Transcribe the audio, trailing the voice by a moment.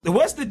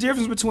What's the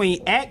difference between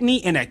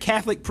acne and a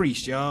Catholic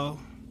priest, y'all?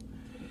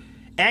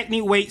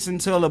 Acne waits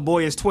until a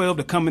boy is 12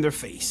 to come in their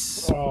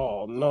face.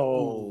 Oh,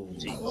 no.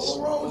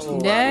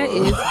 That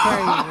is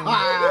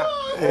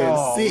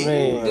crazy. Sick.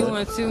 Man.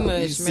 Doing too much,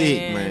 man.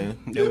 Sick, man.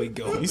 There we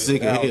go. You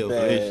sick of hell for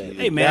that shit.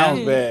 Hey, man. That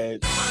was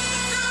bad.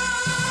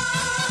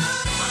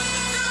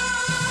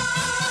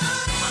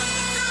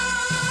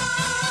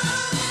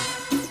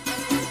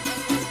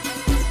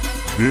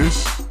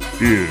 This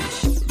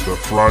is the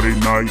Friday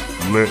Night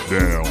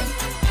Letdown.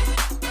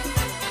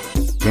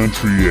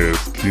 Country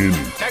ass Kenny.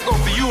 That goes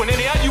for you and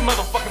any other you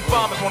motherfucking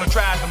farmers wanna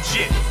try some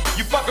shit.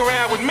 You fuck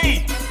around with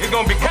me, it's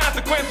gonna be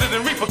consequences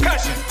and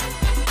repercussions.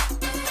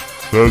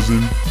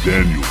 Cousin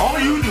Daniel. All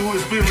you do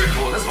is be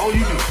Rico. That's all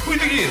you do. Who you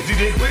think it is,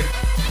 DJ Quick?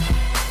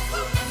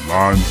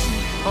 Lonzy.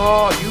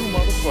 Oh, you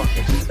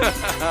motherfuckers.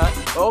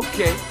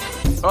 Okay.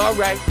 All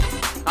right.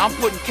 I'm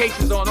putting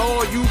cases on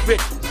all you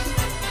bitches.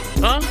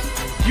 Huh?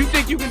 You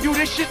think you can do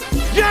this shit?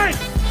 Yes!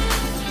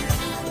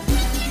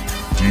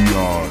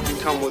 Dion.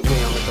 Come with me,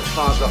 I'm at the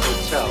Plaza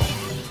Hotel.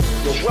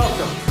 You're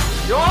welcome.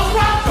 You're all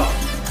welcome!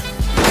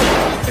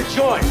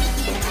 Enjoy!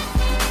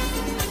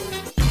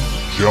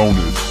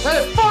 Jonas.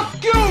 Hey,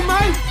 fuck you,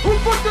 man! Who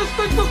put this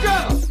thing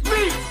together?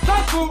 Me!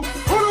 That's who!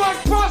 Who do I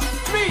trust?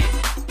 Me!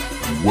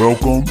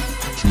 Welcome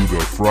to the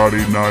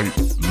Friday Night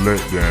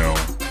Letdown.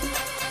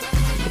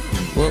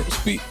 Well,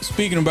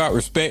 speaking about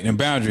respect and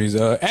boundaries,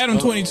 Adam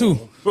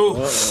 22.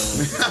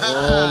 Yes.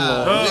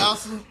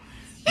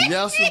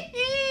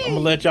 I'm gonna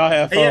let y'all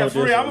have fun. Yeah, with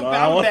for this real. one.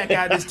 I'm back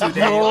out this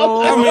today. I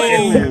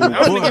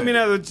I'm gonna give me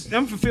another.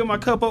 I'm gonna fill my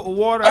cup up with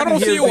water. I don't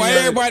see why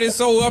everybody's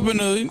so up in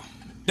the.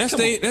 That's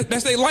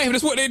their life.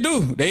 That's what they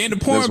do. They in the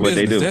porn That's what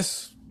business. they do.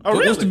 That's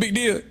really? what's the big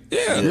deal?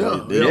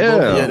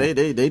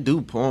 Yeah. They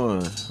do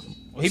porn.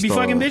 He be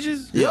fucking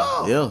bitches.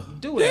 Yeah.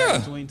 Do it. Yeah.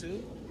 Between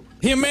two.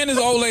 Him and his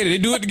old lady, they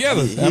do it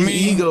together. His I mean,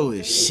 ego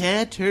is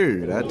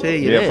shattered. I tell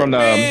you Yeah, that. from the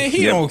man,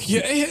 he yeah. don't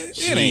care.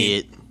 It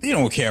ain't. He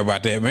don't care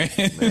about that, man.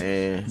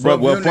 Man.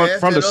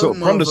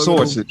 From the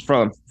sources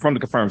from the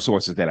confirmed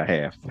sources that I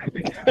have,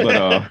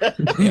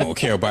 but He don't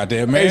care about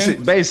that,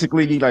 man.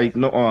 basically like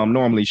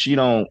normally she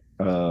don't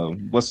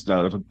what's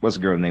the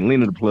girl's name?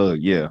 Lena the Plug,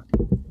 yeah.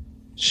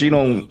 She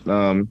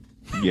don't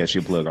yeah,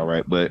 she'll plug, all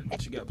right. But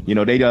you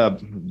know,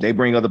 they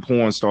bring other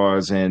porn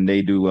stars and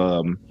they do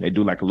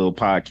like a little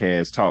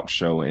podcast talk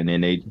show and then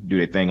they do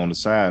their thing on the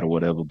side or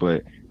whatever.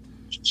 But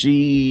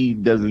she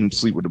doesn't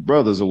sleep with the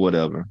brothers or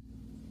whatever.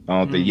 I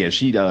don't think. Yeah,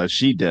 she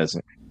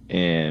doesn't.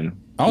 And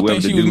I don't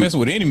think she was messing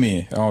with any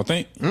men. I don't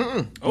think.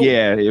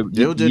 Yeah, They were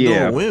just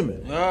doing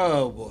women.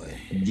 Oh boy.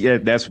 Yeah,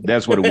 that's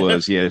what it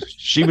was. Yeah,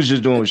 she was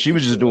just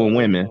doing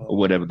women or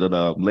whatever, the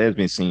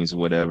lesbian scenes or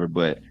whatever.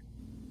 But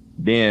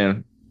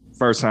then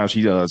first time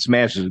she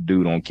smashes a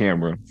dude on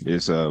camera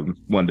is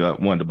one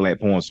of the black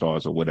porn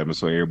stars or whatever.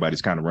 So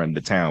everybody's kind of running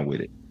the town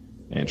with it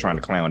and trying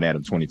to clown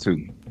Adam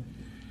 22.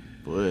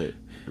 But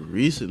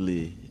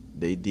recently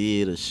they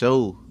did a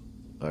show,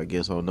 I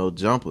guess on No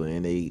Jumper,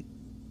 and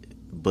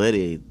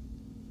Buddy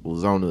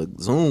was on a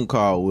Zoom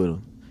call with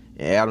him.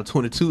 And Adam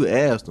 22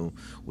 asked him,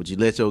 "Would you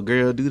let your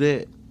girl do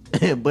that?"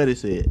 And Buddy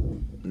said,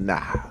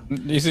 "Nah."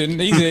 He said,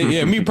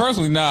 yeah, me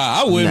personally,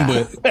 nah, I wouldn't.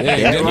 Nah. But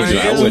yeah, That's that's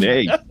right. what would,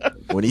 hey.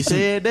 When he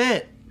said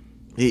that,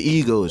 his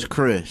ego is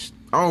crushed.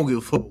 I don't give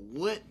a fuck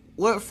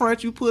what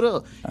front you put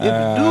up. If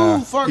the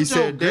dude fucked He your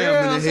said damn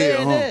girl, in the said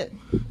head,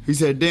 huh? He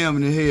said damn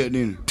in the head,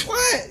 then.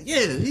 What?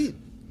 Yeah,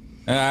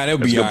 they'll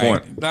That's be a all good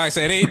right. point. Like I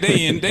said,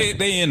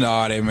 they into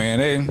all that,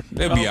 man.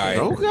 They'll be all right.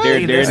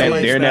 okay.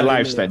 They're in that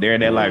lifestyle. They're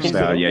in that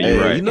lifestyle. Yeah, you're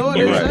right. You know what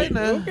You're they right. say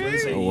now.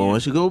 Okay. Well,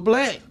 once you go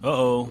black,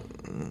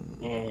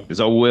 It's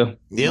over with.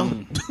 yeah.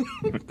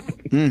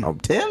 I'm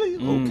telling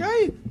you,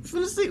 okay.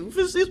 Finna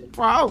see some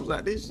problems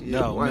like this shit.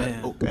 No, Right.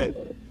 man. Okay.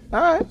 All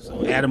right.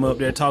 So Adam up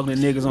there talking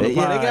to niggas on the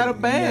Yeah, pod. they got a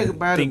bag Yeah,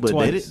 about it, think but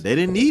twice. they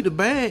didn't need the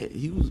bag.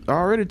 He was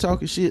already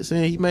talking shit,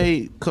 saying he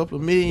made a couple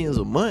of millions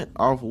a month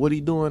off of what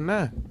he doing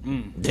now.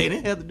 They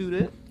didn't have to do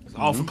that. It's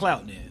all for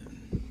clout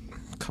then.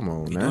 Come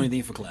on, You do now.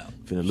 anything for clout.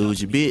 Finna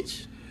lose your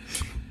bitch.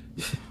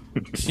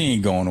 She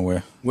ain't going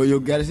nowhere. Well, your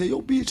guy say,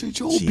 yo, bitch, ain't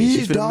your Shit, she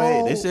bitch, finna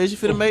dog. they said she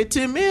finna made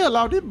 10 mil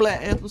off this black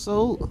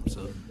episode.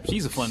 So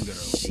she's a fun girl.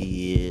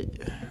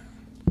 Shit.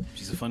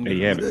 She's a fun There girl.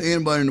 you have it.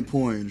 Anybody in the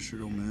porn industry,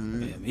 though,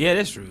 man. Yeah,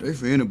 that's true. They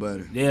for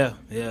anybody. Yeah.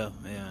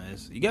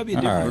 You gotta be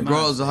a different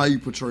Regardless of how you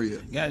portray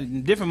it. You got a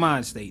different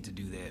mind state to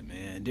do that,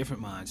 man.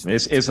 Different mind state.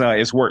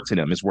 It's work to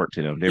them. It's work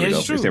to them. There Yeah, we go.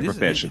 it's true. It's their This is-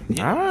 profession.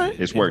 yeah. All right.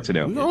 It's work to We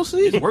them. gonna see.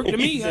 It's work to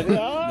me.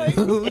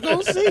 We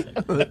gonna see.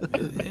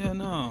 Yeah,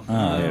 no.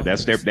 Yeah,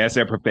 that's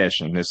their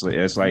profession. It's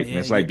like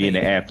Yeah, being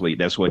an yeah. athlete.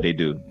 That's what they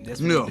do. That's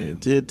No.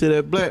 what Till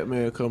that black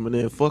man coming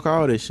in, fuck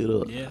all that shit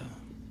up. Yeah.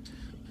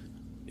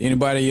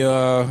 Anybody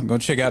gonna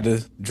check out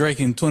the Drake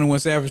and 21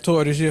 Savage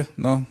tour this year?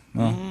 No. I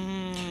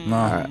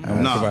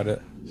don't know about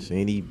that.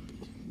 Seen he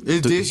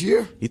It's this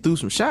year? He threw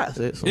some shots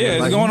at some. Yeah,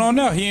 it's going on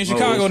now. He in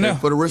Chicago now.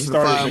 For the rest of the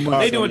 5 months.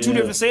 They doing two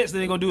different sets.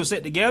 Then they gonna do a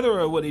set together,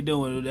 or what they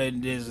doing?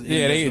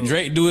 Yeah,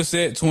 Drake do a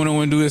set,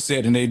 21 do a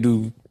set, and they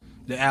do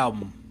the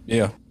album.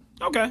 Yeah.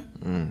 Okay.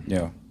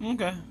 Yeah.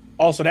 Okay.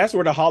 Oh, so that's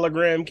where the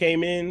hologram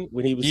came in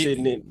when he was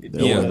sitting in.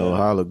 There was no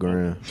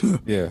hologram.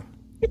 Yeah.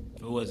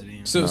 What was it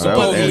then? So, No,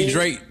 supposedly that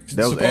Drake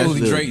was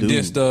actually a Drake dude.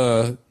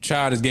 dissed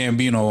Childish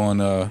Gambino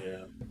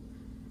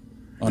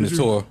on the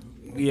tour.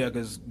 Yeah,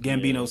 because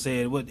Gambino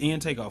said, "What Ian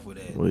take off with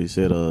that?" Well, he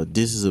said,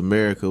 "This Is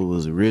America"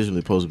 was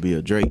originally supposed to be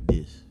a Drake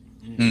diss.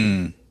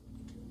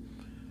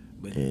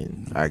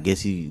 And I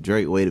guess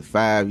Drake waited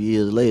 5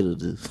 years later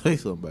to say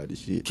something about this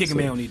shit. Kick a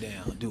man when he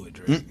down. Do it,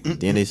 Drake.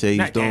 Then they say he's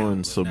Not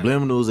throwing down,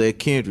 subliminals at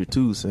Kendrick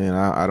too, saying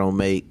I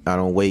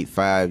don't wait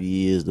 5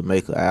 years to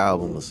make an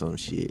album or some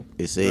shit.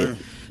 They said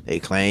they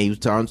claim he was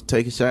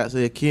taking shots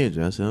at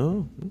Kendrick. I said,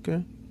 oh,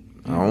 okay.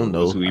 I don't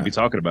know That's who we be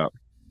talking about.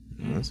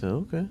 I said,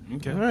 okay.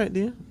 Okay. All right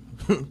then.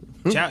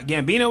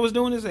 Gambino was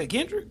doing this at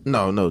Kendrick?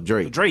 No,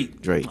 Drake. Drake.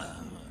 Drake.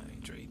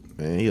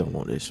 Man, he don't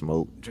want that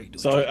smoke.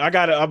 So I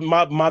got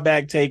my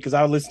back take because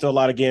I listen to a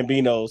lot of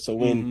Gambino. So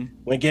when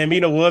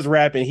Gambino was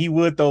rapping, he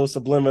would throw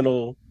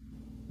subliminal,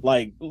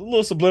 like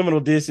little subliminal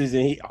disses,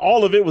 and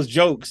all of it was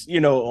jokes,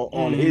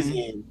 on his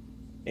end.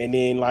 And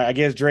then like I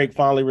guess Drake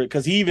finally,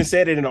 because he even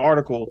said it in an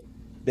article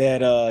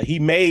that he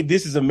made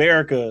 "This Is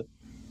America"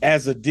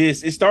 as a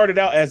diss. It started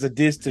out as a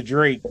diss to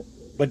Drake,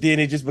 but then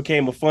it just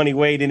became a funny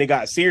way. Then it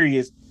got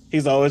serious.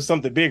 He's like, oh, it's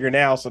something bigger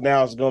now. So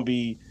now it's gonna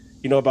be.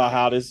 About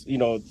how this,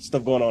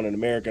 stuff going on in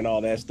America and all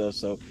that stuff.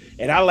 So,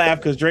 and I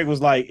laughed because Drake was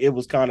like, it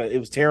was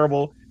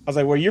terrible. I was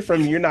like, well,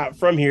 you're not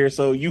from here,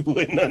 so you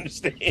wouldn't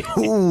understand.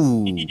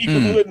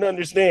 You wouldn't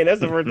understand.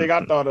 That's the first thing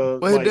I thought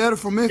of. Well, his dad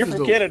from Memphis, You're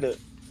from though. Canada.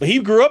 But he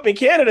grew up in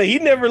Canada. He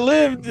never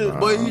lived.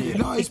 But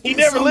he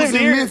never lived in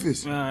here.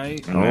 Memphis. All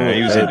right.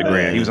 He was in the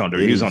grass. He was on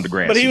the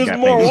grass. But he was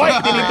more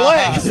white than he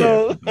black.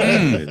 So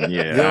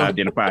I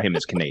identify him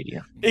as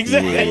Canadian.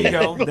 Exactly. There you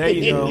go. There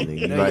you go.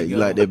 You There you go.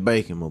 like that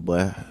bacon, my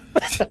boy.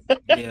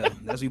 Yeah,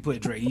 that's what you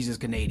put Drake. He's just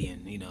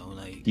Canadian,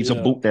 like He's a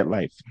boot that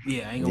life.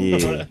 Yeah, I ain't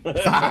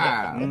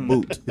gonna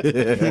Boot.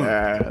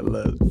 I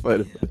love it.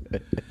 Funny.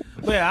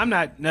 But yeah, I'm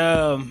not.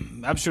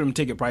 I'm sure them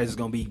ticket prices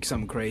gonna be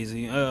something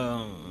crazy.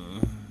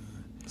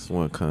 It's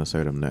one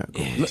concert I'm not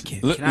going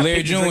to.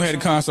 Larry June had a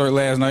concert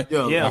last night.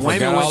 Yeah, I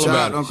forgot all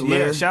about it.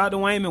 Yeah, shout out to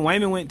Wayman.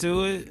 Wayman went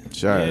to it.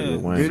 Shout out to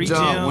Wayman. Free Good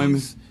job,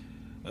 gems.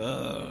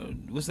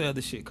 What's the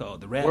other shit called?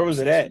 The rap. Where was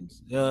it at?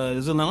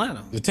 It's in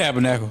Atlanta. The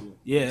Tabernacle.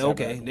 Yeah,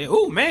 okay.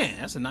 Oh man,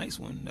 that's a nice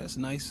one. That's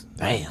nice.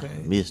 Damn, Okay.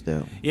 missed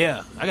that one.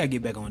 Yeah, I gotta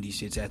get back on these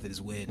shits after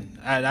this wedding.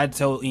 I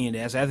told Ian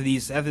that after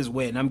this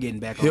wedding, I'm getting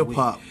back on Hip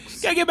hop.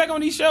 Gotta get back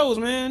on these shows,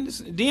 man.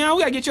 Dion,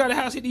 we gotta get you out of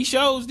the house, hit these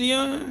shows,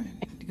 Dion.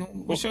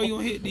 What show you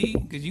gonna hit, D?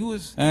 Because you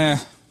was. You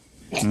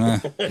said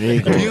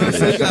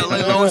you gotta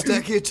lay low and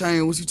stack his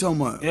chain. What you talking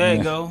about? There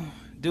you go.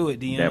 Do it,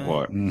 Dion. That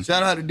part.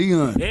 Shout out to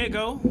Dion. There you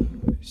go.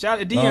 Shout out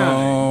to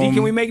Dion. D,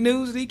 can we make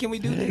news? D, can we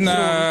do this? Okay.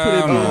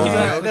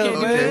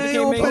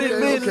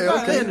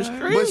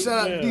 But shout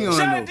out to Dion.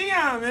 Shout out to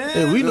Dion, man.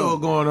 Hey, we know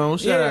what's going on.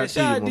 Shout out to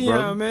shout you, out my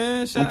brother. Dion,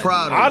 man. I'm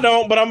proud of I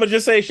don't, but I'm gonna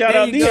just say shout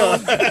There out you go.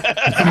 Dion.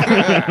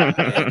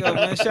 There you go,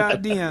 man. Shout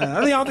out Dion.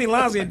 I don't think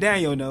Lonzy and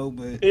Daniel know,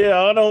 but Yeah,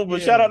 I don't,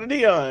 but shout out to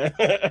Dion.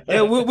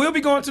 yeah, we'll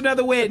be going to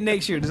another wedding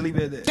next year. Just leave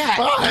it at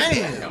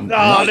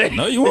that.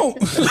 No, you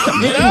won't. No,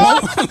 you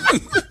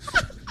won't.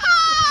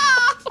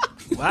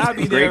 Well, I'll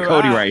be Great there.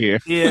 Cody right here.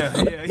 Yeah.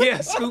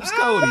 Scoops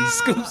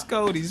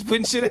Cody's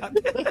putting shit out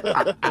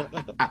there.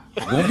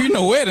 Won't be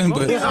no wedding,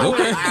 but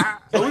okay.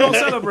 So we gonna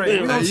celebrate. We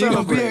Hey, gonna you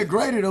gonna be celebrate. at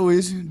Grady though,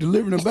 is you?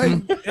 Delivering a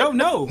baby? Oh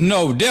no.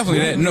 No,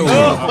 definitely that. No.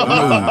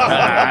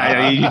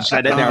 You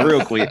shut that down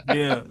real quick.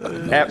 Yeah.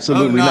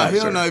 Absolutely not.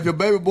 Hell Sir. no. If your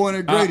baby born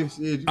at Grady,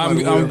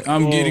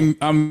 I'm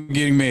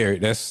getting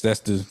married. That's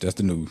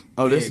the news.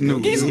 Oh, that's new.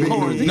 Get some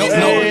horns. No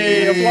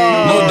date.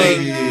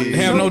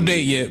 Have no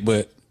date yet,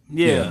 but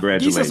Yeah.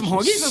 Congratulations. Get some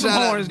horns. Get some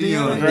Shout out horns, to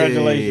Dion. Dion.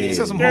 Congratulations.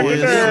 Get some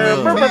horns.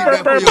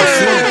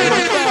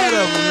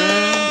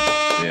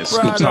 Yeah,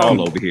 Scoops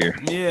Hall over here.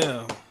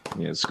 Yeah.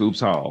 Yeah, Scoops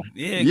Hall.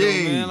 Yeah, go,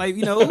 man. Like,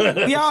 we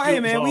all, hey,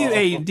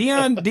 man,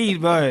 Dion D,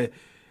 but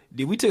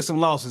we took some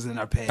losses in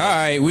our past. all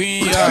right. All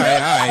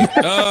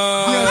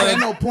right. Ain't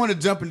no point of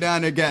jumping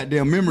down that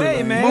goddamn memory Hey,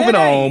 lane. man. Moving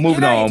on,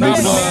 moving on, Top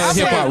moving on.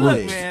 Hip-hop Look,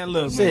 groups. man.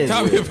 Look, man.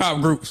 Top hip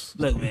hop groups.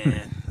 Look,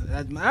 man.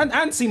 I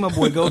didn't see my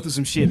boy go through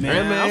some shit,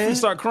 man. I'm finna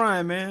start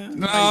crying, man.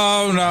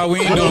 No, we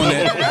ain't doing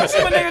that. I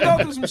see my nigga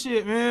go through some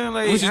shit, man.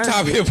 Like, What's your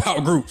top hip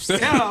hop groups?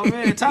 Yeah,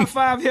 man. Top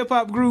 5 hip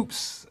hop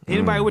groups.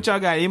 Anybody? What y'all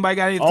got? Anybody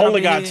got any? I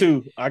only got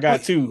two. I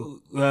got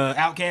two.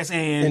 Outkast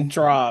and And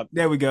Tribe.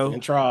 There we go.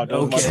 And Tribe.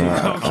 Okay.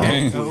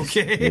 Okay.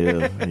 Okay.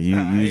 Yeah,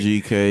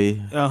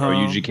 UGK, Uh-huh. Or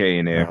UGK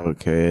in there.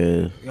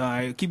 Okay. All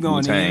right, keep going.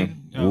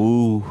 Wu-Tang. Ian.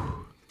 Ooh.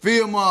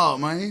 Feel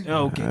mob, man.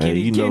 Okay, Hey, Kenny,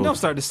 you Kenny, know- don't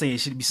start to saying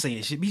shit. Be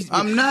saying shit.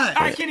 I'm not.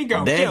 All right, Kenny,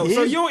 go. That Yo,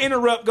 so is- you don't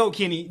interrupt. Go,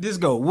 Kenny.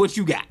 Just go. What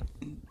you got?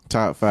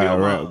 Top 5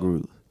 rap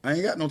group. I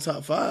ain't got no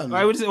top 5. All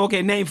Man. right,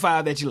 okay. Name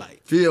 5 that you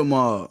like. Field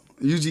mob,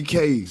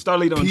 UGK,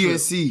 Starlito and Trip.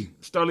 PSC.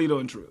 Starlito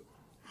and Trip.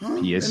 Huh?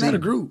 PSC. They're not a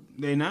group.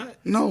 They not?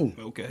 No.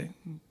 Okay.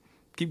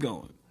 Keep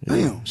going.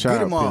 Damn. Shout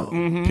Get 'em all. out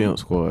Pimp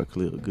Squad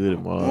clip.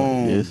 Good mob.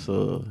 Oh. Yes,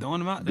 Throwing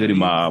them out there. Goody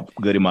Mob.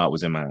 Goody Mob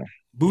was in mine.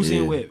 Boosie Yeah.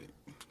 and Webby.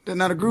 That's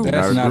not a group.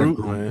 That's not a group,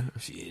 group. man.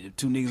 Shit,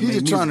 two niggas. He make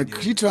just trying music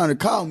to, he trying to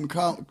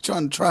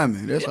trying to try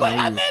me. That's all.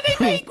 together. Man, they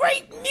make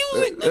great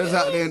music. That's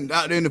out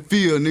there in the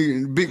field, nigga.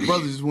 And Big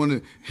Brother just want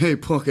to, hey,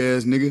 punk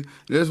ass nigga.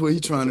 That's what he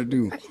trying to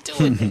do.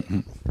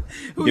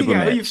 Who you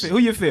got? Who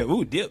you feel?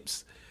 Ooh,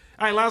 Dips.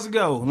 All right, Lonzo,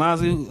 go.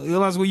 Lonzo,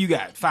 who you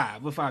got?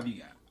 5. What 5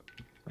 you got?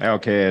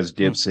 Outkast,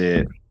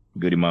 Dipset,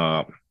 Goody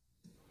Mob,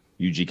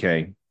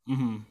 UGK,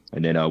 and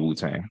then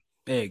Wu-Tang.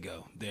 There you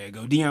go.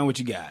 Dion, what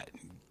you got?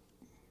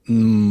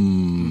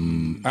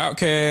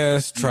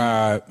 Outkast,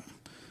 Tribe,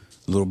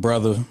 Little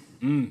Brother.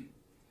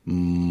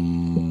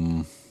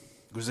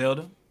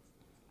 Griselda?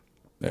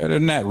 They're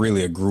not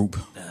really a group.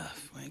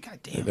 Man,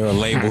 goddamn. They're a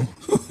label.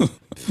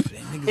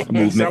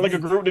 Sound like a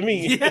group to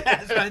me.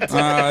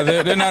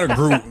 They're not a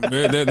group.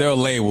 They're a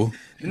label.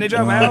 And they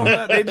drop an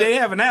album. They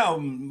have an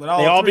album, but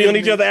They all be on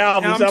each other's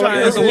albums. Sound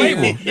like It's a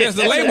label. Yeah, it's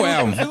a label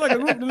album. Feels like a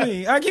group to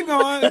me. All right,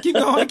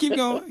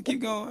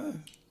 keep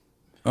going.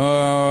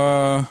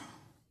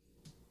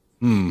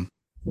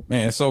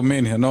 Man, so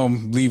many. I know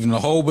I'm leaving a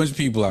whole bunch of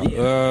people out.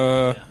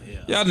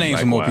 Y'all name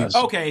some more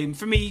people. Okay,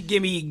 for me,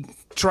 give me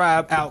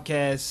Tribe,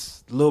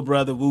 Outkast, Lil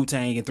Brother,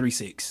 Wu-Tang, and 3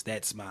 6.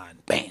 That's mine.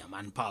 Bam,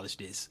 I done polished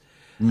this.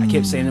 I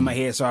kept saying it in my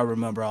head, so I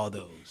remember all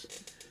those.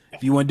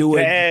 If you want to do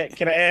it,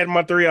 Can I add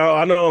my 3?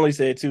 I know I only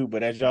said 2,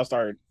 but as y'all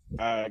start,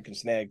 I can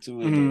snag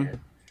 2 in there.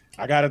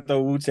 I gotta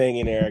throw Wu-Tang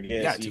in there. I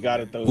guess you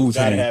gotta throw.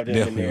 Wu-Tang, gotta have them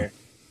definitely. in there.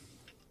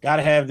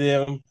 Gotta have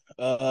them.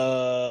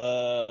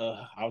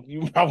 I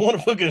want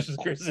to put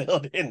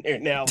Griselda in there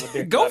now, but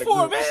they're go not a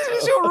for it, group, man. so.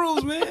 It's your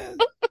rules, man.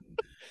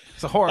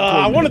 It's a hard.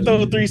 I want to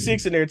throw 3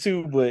 6 in there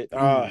too, but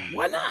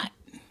why not?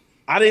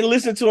 I didn't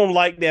listen to them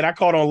like that. I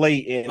caught on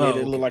late, and okay.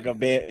 it looked like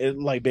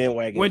like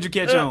bandwagon. When'd you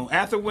catch on?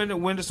 After when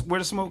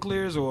the smoke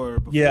clears, or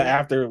before? Yeah,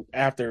 after. When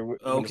the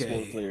Okay.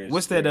 smoke clears.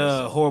 What's that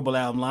horrible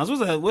album lines?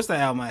 What's that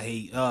album I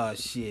hate?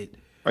 Shit.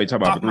 Are you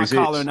talking about Pop my 3 6?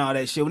 collar and all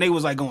that shit when they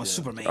was like going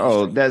Superman.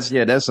 Oh, that's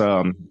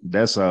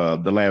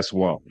The Last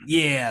Walk.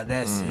 Yeah,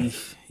 that's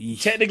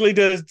Technically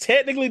does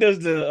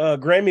the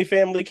Grammy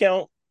family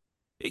count?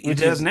 It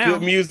does now.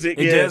 Good music.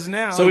 It does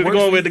now. So It we're works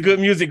going for with the good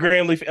music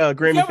Grammy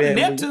family.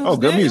 Neptunes, Oh,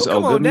 good man. music.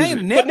 Come Oh, on, good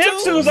dang, music. But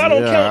Neptunes, I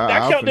don't count.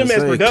 I count them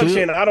as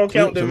production. I don't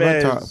count them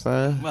as. top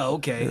 5. Well,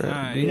 okay. All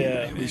right.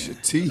 Yeah. It's your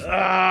teeth.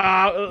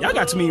 Y'all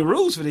got too many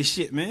rules for this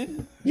shit,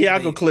 man. Yeah, I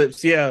go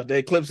Clips. Yeah,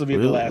 the Clips will be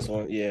the last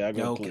one. Yeah, I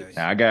go Clips.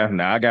 I got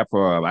an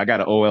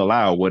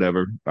OLI or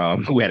whatever.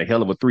 Who had a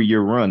hell of a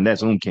 3-year run.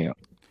 That's Camp.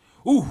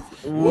 Ooh.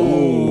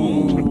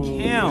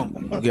 Camp.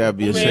 You gotta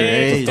be a certain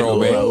age.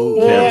 Throwback.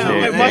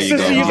 Yeah, my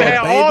sister used to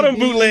have all them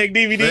bootleg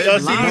DVD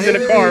CDs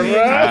in the car,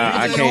 bro.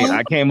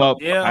 I came up.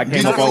 Yeah. I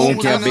came up on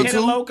Camp. Hit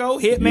Loco,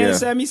 Hitman, Yeah.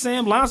 Sammy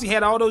Sam. Lonzy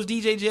had all those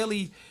DJ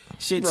Jelly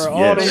shits. Bro, all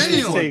Yeah. those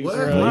Damn, tapes, what?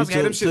 bro. Lonzy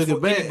had them shit took for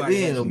it back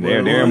anybody. then,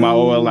 They're in my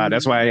OLI.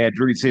 That's why I had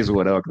 3 6 or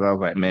whatever. Because I was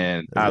like,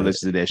 man, I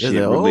listened to that shit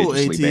That's that old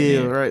religiously back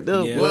ATL then. right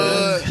there, Yeah. boy.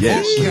 What?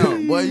 Yes.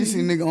 Count. Boy, you see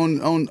nigga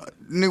on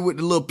nigga with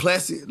the little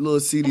plastic little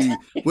CD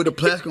with the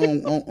plastic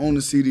on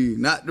the CD,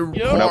 not the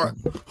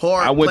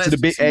hard. I went to the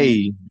big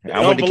plastic A.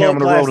 I went to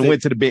Cameron Road and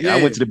went to the big. I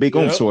Yeah. went to the big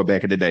Yep. store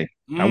back in the day.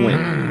 I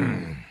went.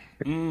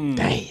 Damn.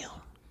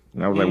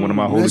 And I was like one of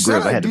my holy Man, grails.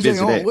 shout I out had to DJ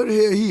visit On. that. Where the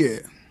hell he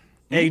at?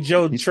 Hey,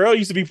 Joe, Trell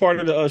used to be part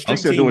of the street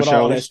still team doing with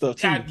all that shows. stuff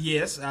too.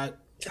 Yes.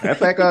 In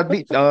fact,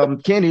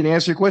 Kenny, to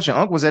answer your question,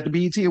 Unc was at the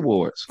BET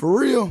Awards. For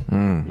real?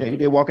 Yeah, he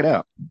did walk it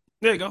out.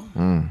 There you go.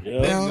 Yeah. There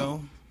you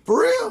go.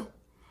 For real?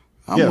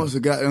 I Yeah. must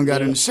have got in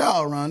the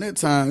shower around that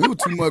time. It was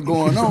too much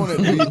going on at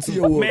the BET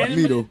Award for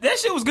me though. Man, that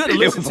shit was good to It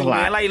listen was to, a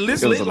lot. man. Like It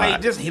listen, was a like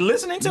lot. just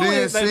listening to Then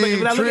it. Like, seeing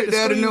when I look Trick at the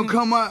Daddy and them screen,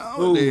 come out.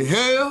 What the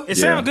hell? it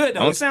sound good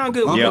though. It sound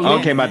good. Yeah, Uncle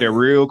Unc came out there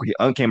real quick.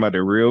 Unc came out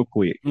there real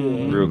quick.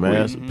 Real quick.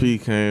 Master P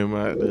came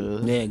out there.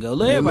 There you go.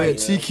 Let everybody.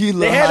 Tiki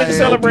They had to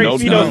celebrate No,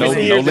 Pino's no, 50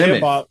 no years of limit.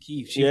 hip hop.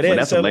 Keith, Yeah, But they had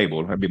that's to a celebrate.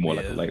 label. That'd be more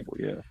like a label.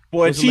 Yeah.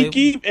 Boy, What's the label?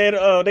 Cheeky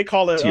and they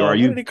call it TRU? what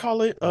do they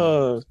call it?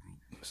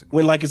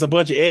 When like it's a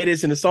bunch of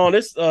edits in the song.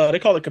 This they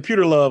call it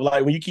computer love.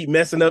 Like when you keep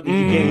messing up and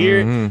you can't hear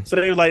it. So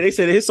they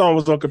said his song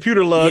was on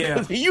computer love.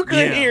 Yeah. You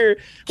couldn't Yeah. hear.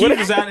 Keith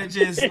was out there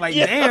just like,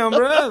 damn,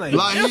 bro. Like,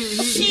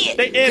 he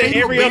They added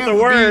every other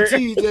word.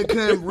 He just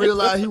couldn't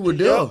realize he was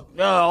there.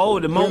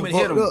 the moment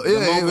hit him. The Yeah,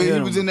 moment hit he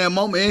him. was in that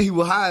moment and he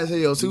was high as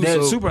hell too. That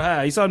So super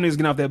high. You saw niggas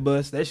getting off that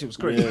bus. That shit was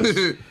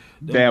crazy.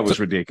 That was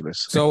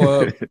ridiculous.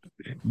 So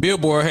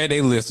Billboard had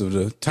a list of the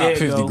There top you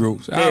 50 go.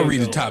 groups. There I'll you read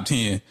go. the top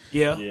 10.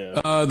 Yeah.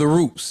 The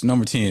Roots,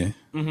 number 10.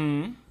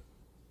 Mm-hmm.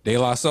 De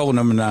La Soul,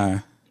 number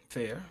 9.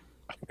 Fair.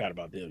 I forgot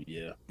about them.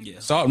 Yeah.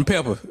 Salt and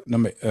Pepper,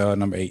 number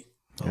 8.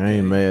 I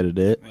ain't mad at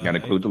that. Got to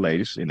include the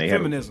ladies, and they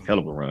Feminism. had a hell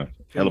of a run.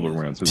 Hell of a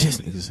run too.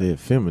 This nigga said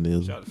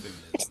feminism.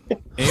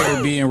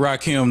 Eric B. and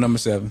Rakim, number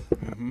 7.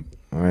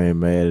 I ain't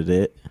mad at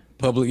that.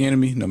 Public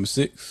Enemy, number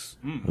 6.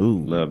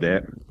 Ooh. Love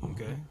that.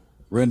 Okay.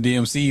 Run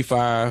DMC,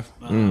 5.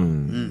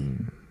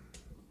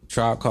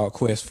 Tribe Called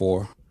Quest,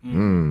 4.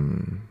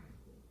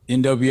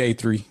 NWA,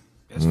 3.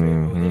 That's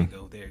fair.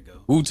 Oh, there you go.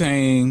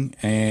 Wu-Tang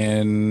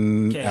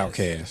and Cass.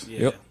 Outkast. Yeah.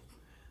 Yep.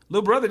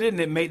 Little Brother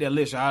didn't make that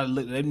list.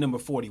 They number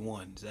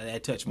 41. So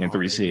that touched my And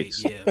heart.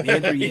 3-6. Yeah.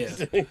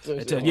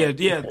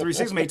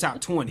 3-6 made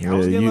top 20. Yeah, I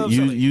was getting love.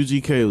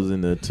 UGK was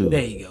in there too.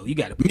 There you go. You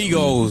got to put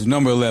Migos,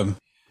 number 11.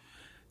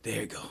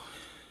 There you go.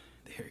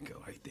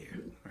 Right there.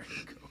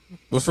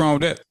 What's wrong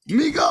with that?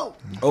 Migo.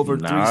 Over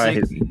Nah,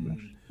 3-6.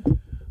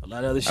 A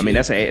lot of other shit. I mean,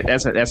 that's an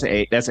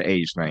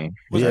age thing.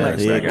 What's Black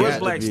Star? yeah, What's got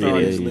Black to Star be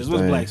in this an list? age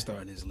What's thing. Black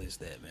Star in this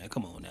list? That man.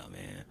 Come on now,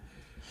 man.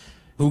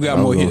 Who got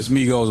more hits,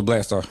 Migos or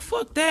Black Star?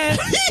 Fuck that.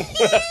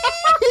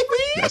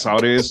 That's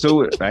all there is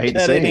to it. I hate to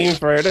That say ain't even it.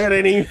 fair. That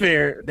ain't even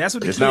fair. That's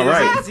what the It's kid not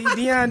right. is. See,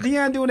 Dion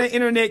doing that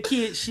internet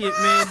kid shit,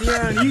 man.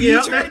 Dion, he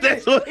Yep, tried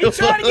that's to what get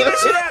that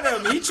shit out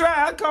of me. He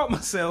tried. I caught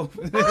myself.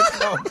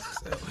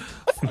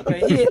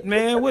 Fucking hit,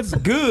 man. What's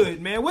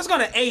good, man? What's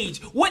gonna age?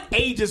 What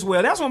ages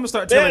well? That's what I'm gonna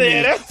start telling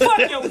you.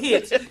 Fuck your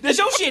hits. Does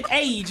your shit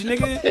age,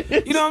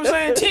 nigga? You know what I'm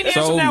saying? 10 years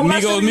So from now, when I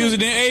Migos see music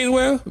didn't age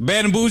well?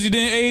 Bad and Bougie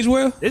didn't age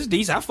well? it's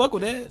decent. I fuck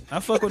with that. I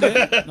fuck with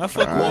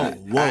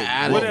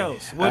What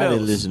else? What I else?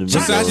 didn't listen to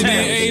Versace Migos. didn't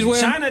age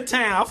well?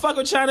 Chinatown. I fuck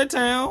with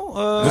Chinatown.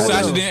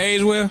 Versace didn't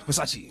age well?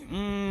 Versace.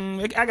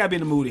 I gotta be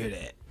in the mood to hear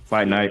that.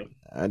 Fight night.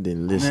 I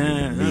didn't listen to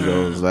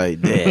Migos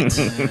like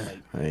that.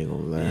 I ain't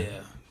gonna lie.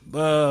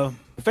 Yeah.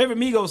 Favorite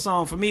Migos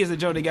song for me is the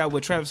joke they got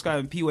with Travis Scott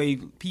and Pee Wee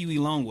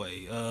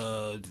Longway.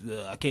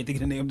 I can't think of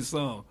the name of the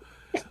song.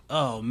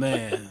 Oh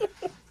man.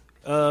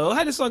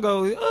 How this song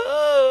go?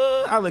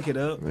 I'll look it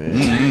up.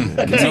 Man.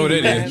 You know what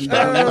it is.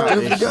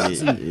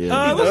 What's it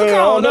I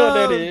called? don't know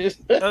what that is.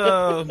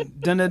 Dun,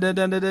 dun, dun,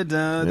 dun, dun, dun,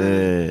 dun.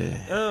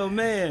 Yeah. Oh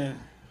man.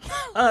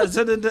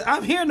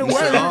 I'm hearing the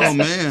word. Oh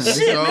man.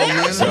 Shit,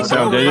 man. That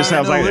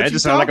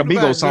just sounds like a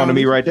Migos song to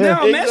me right there.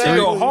 No, man, that shit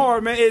go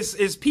hard, man.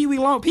 It's Pee Wee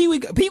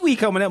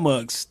coming that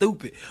mug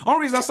stupid.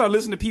 Only reason I started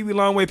listening to Pee Wee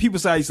Longway, people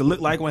said I used to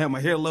look like when I had my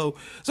hair low.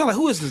 So I'm like,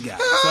 who is this guy?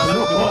 So I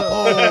looked him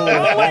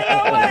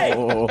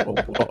up.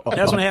 Wait.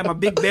 That's when I had my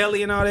big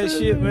belly and all that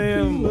shit,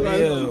 man.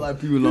 Yeah.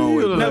 Like people long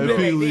way. No, back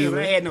then,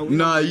 I had no.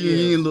 Nah,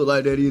 you ain't look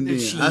like that even then.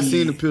 Shit. I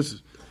seen the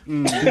pictures.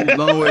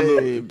 Long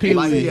way look.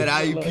 Like he had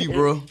IEP,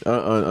 bro.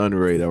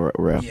 Underrated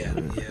rapper. Yeah.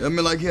 I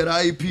mean, like he had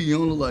IEP. You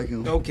don't look like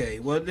him. Okay,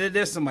 well,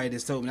 there's somebody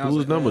that's told me. I Who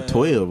was like, number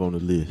 12 on the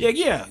list?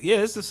 Yeah.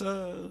 It's this. What's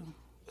the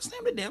name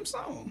of the damn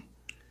song?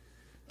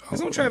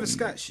 It's on Travis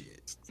Scott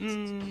shit.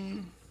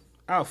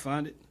 I'll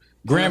find it.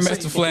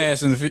 Grandmaster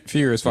Flash and the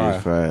Furious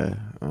 5. 5.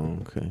 Oh,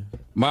 okay.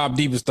 Mobb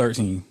Deep is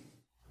 13.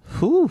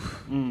 Whew.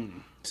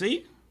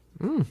 See?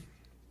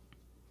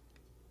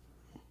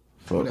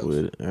 Fuck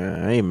with it.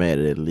 I ain't mad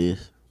at that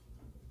list.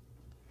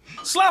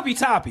 Sloppy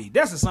Toppy.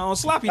 That's the song.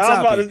 Sloppy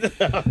Toppy.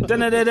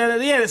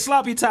 Yeah,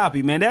 Sloppy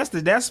Toppy, man.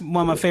 That's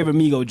one of my favorite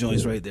Migo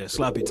joints right there.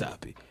 Sloppy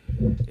Toppy.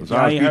 Was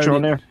our future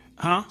on there?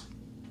 Huh?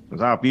 Was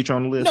our future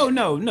on the list?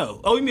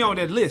 No. Oh, you mean on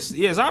that list?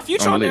 Yeah, is our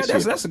future on there?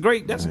 That's a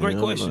great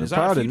question. Is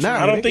our Probably future?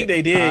 not. I don't think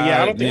they did.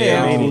 Yeah, I don't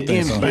think they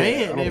did. so.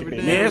 Yeah,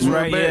 that's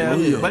right.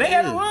 Yeah, but they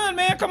had a run,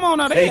 man. Come on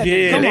now. They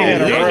did. Come They on.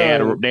 had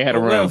a They had a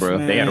run, bro.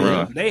 They had a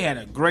run. They had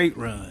a great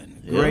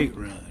run. Great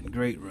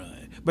run.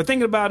 But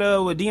thinking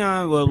about with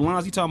Dion,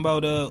 Lonzy talking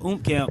about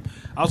Camp,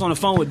 I was on the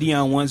phone with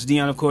Dion once.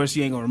 Dion, of course,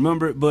 she ain't gonna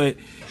remember it, but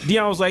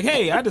Dion was like,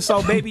 "Hey, I just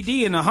saw Baby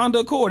D in a Honda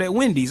Accord at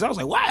Wendy's." I was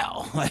like,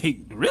 "Wow, like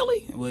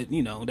really?" But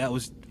that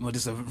was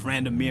just a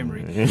random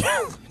memory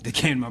that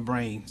came to my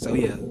brain. So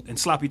yeah, and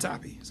Sloppy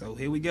Toppy. So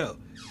here we go.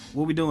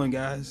 What we doing,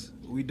 guys?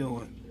 What we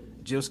doing?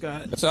 Jill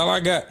Scott. That's all I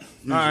got.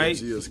 All right,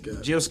 Jill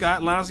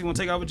Scott. Lonzy, you want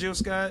to take off with Jill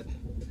Scott?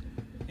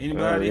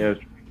 Anybody? Yeah.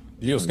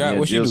 Jill Scott,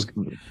 what she do?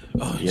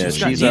 Oh, Yeah, Jill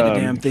Scott she's did the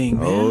damn thing,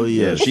 man. Oh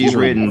yeah. She's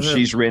rewritten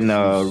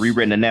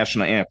the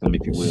national anthem,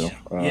 if you will.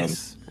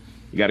 Yes.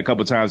 You got a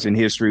couple times in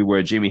history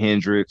where Jimi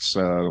Hendrix,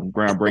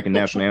 groundbreaking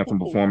national anthem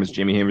performance.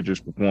 Jimi Hendrix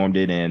performed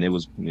it, and it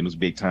was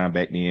big time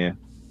back then.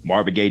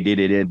 Marvin Gaye did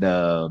it in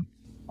the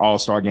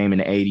All-Star game in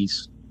the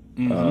 '80s.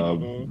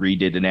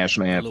 Redid the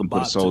national anthem,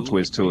 put a soul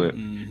twist to it.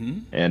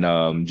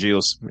 And Jill,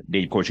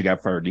 of course, you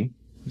got Fergie.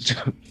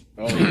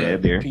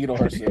 There. Peed on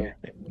herself.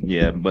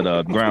 Yeah, but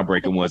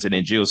groundbreaking was it.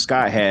 And Jill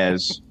Scott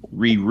has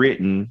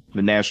rewritten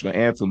the national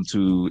anthem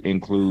to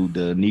include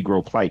the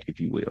Negro plight, if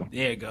you will.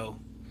 There you go.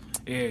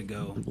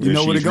 You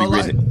know what it go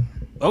like?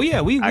 Oh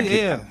yeah,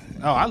 yeah.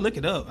 Oh, I look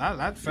it up.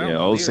 I found.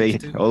 Yeah,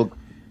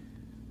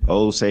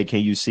 say, can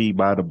you see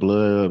by the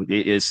blood?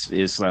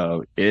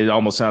 It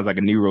almost sounds like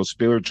a Negro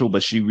spiritual,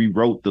 but she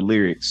rewrote the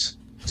lyrics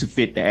to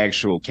fit the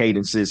actual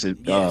cadences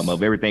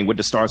of everything with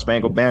the Star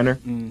Spangled Banner,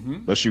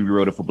 but she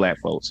rewrote it for black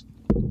folks.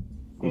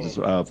 Because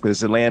it's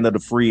the land of the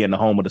free and the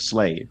home of the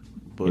slave.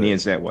 It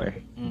ends that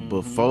way.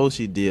 Before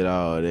she did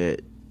all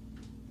that,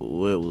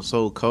 what was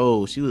so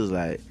cold, she was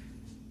like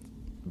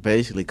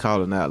basically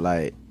calling out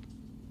like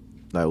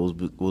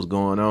what's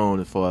going on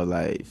as far as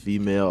like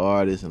female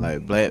artists and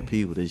like black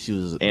people that she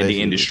was and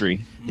the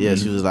industry. Yeah,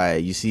 she was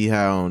like, you see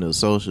how on the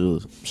social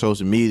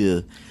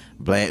media,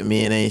 black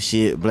men ain't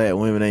shit, black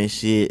women ain't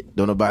shit.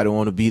 Don't nobody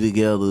want to be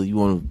together. You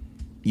want to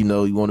be,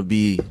 you want to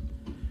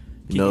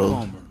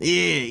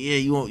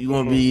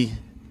be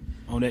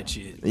on that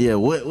shit. Yeah,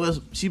 what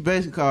she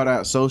basically called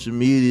out social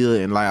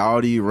media and like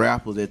all these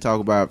rappers that talk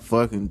about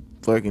fucking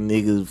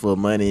niggas for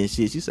money and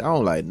shit. She said, I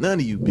don't like none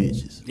of you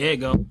bitches. There you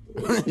go.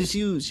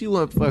 she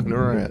wasn't fucking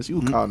around. She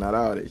was calling out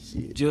all that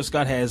shit. Jill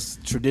Scott has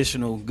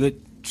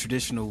good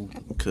traditional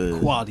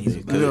qualities.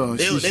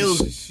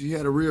 She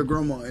had a real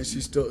grandma and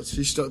she stuck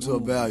to her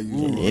values.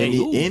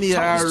 India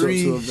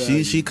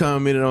Irie, she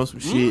commented on some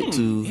shit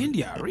too.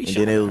 India Irie, and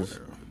then it was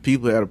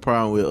people had a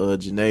problem with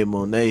Janae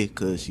Monáe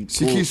because she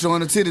keeps showing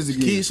the titties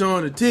again. Keeps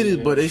showing the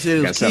titties, but they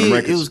said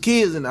it was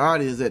kids in the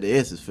audience at the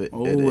Essence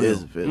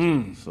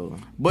Festival. So.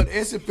 But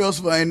Essence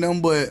Festival ain't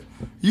nothing but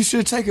you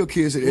should take your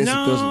kids to the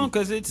Essence Festival.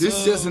 Because this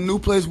is just a new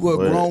place where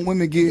grown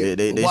women get.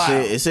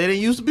 They said it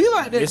used to be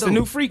like that. It's the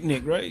new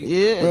Freaknik, right?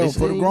 Yeah,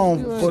 for the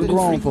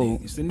grown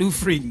folk. It's the new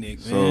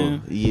Freaknik,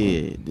 man. So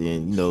yeah,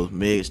 then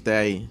Meg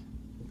Stallion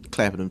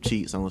clapping them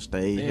cheeks on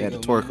stage, had to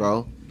twerk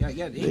off.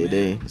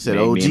 They said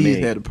OGs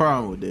had a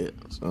problem with that.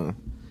 So.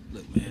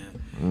 Look,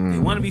 man, they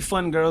want to be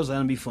fun girls. Let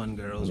them be fun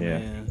girls,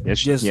 man. Yeah,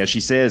 she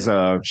says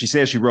she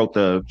actually wrote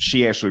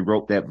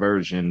that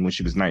version when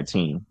she was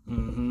 19.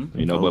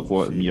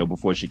 Mm-hmm.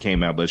 Before she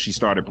came out, but she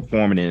started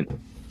performing it.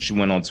 She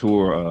went on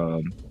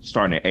tour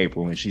starting in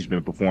April, and she's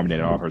been performing it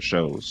at all her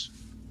shows.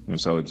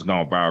 And so it's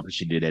gone viral because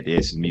she did at the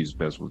Essence Music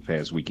Festival the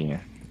past weekend.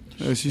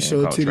 She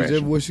showed titties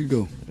everywhere she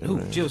go.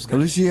 Jill Scott. At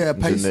least she had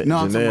pace.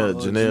 Janelle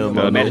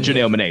Monáe.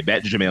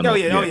 Back to Janelle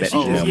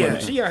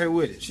Monáe. She out here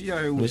with it.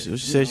 She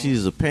said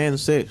she's a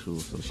pansexual,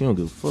 so she don't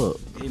give a fuck.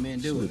 Hey, man,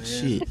 do it, man.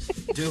 Shit.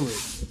 Do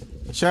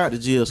it. Shout out to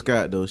Jill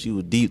Scott, though. She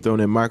was deep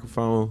throwing that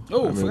microphone.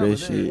 Oh, I remember that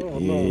shit.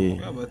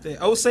 Yeah. How about that?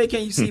 Oh, say,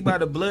 can you see by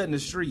the blood in the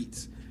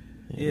streets?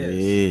 Yes.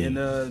 Yeah.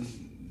 And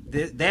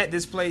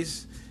this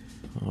place...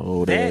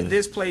 Oh,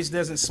 this place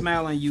doesn't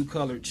smile on you,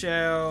 Colored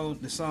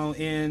Child. The song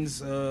ends.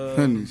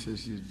 Honey said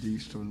she's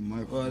deep on the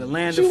microphone. The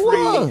land of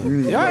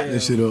free. Yeah, that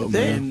shit up,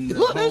 man.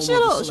 Look that shit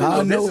up.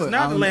 I know this is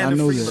not the land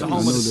of free, but the home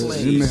of the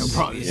slave.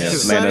 Yeah,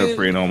 it's land of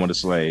free and home of the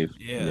slave.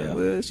 Yeah.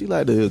 Well, she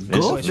like the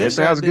golf. That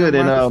sounds good.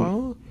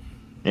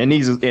 And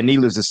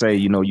needless to say,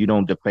 you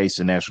don't deface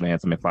the national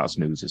anthem and Fox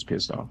News is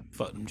pissed off.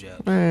 Fuck them,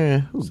 Jeff.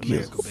 Man, who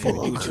gives a fuck?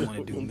 Do what you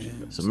want to do,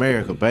 man. It's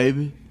America,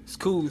 baby. It's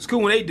cool. It's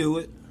cool when they do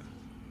it.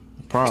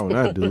 Problem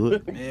when I do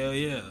it. Hell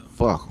yeah.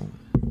 Fuck them.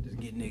 Just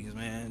get niggas,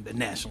 man. The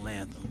national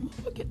anthem.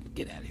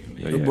 Get out of here,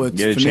 man. Yeah.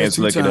 Get a chance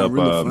to look it up.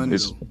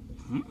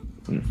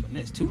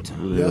 That's 2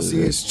 times. Y'all see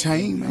his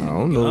chain, man. I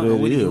don't know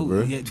what that is,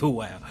 bro. Yeah,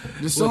 wow.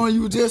 The song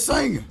you were just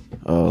singing.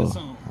 I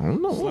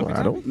don't know.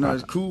 I don't. No,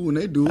 it's cool when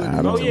they do it.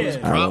 I don't. Yeah.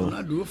 Problem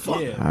I do it. Fuck.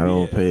 Yeah. I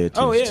don't pay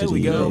attention. Oh yeah, to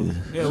we go.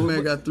 Yeah, that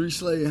man got 3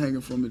 slaves hanging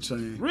from the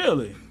chain.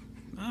 Really?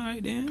 All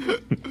right, then.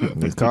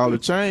 It's called a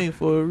chain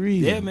for a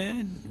reason. Yeah,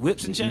 man.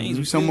 Whips and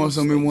chains. Some want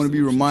to be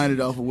reminded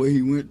off of what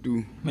he went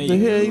through. What the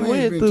hell he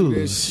went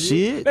through?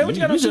 Shit. Hey, what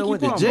you got on just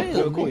went to jail.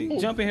 Real quick.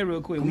 Jump in here real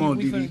quick. Come on,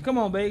 DD. Come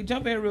on, babe.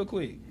 Jump in here real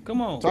quick. Come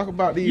on. Talk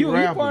about these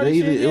rappers.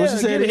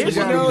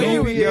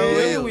 Here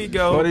we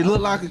go. Oh, they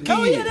look like a kid.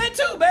 Oh, yeah, that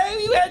too,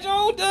 babe. You had your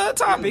own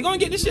topic. Gonna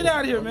get this shit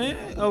out of here,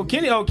 man. Oh,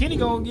 Kenny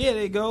gonna, yeah,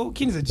 there you go.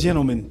 Kenny's a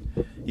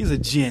gentleman. He's a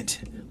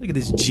gent. Look at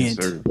this gent.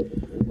 Yes,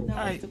 all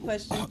right. The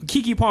question.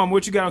 Keke Palmer,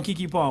 what you got on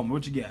Keke Palmer?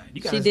 What you got?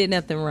 She did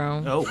nothing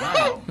wrong. Oh,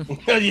 wow.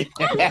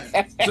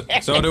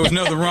 So there was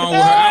nothing wrong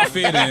with her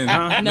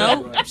outfit?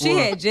 No, she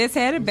had just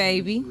had a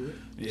baby.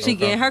 Yeah, she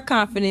getting her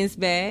confidence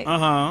back.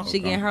 She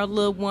getting her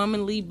little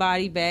womanly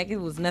body back. It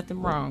was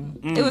nothing wrong.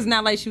 It was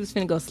not like she was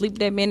finna go sleep with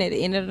that man at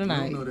the end of the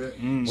night.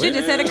 She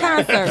just at a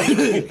concert.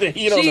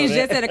 She's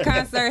just at a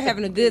concert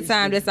having a good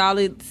time. That's all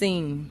it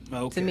seemed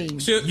to me.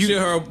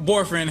 Her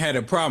boyfriend had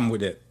a problem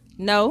with it?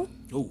 No.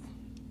 Oh.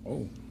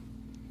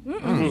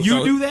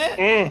 You do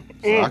that?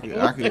 So I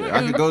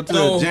could go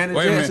to a Janet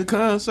Jackson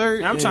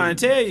concert. I'm trying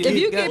to tell you. If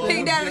you get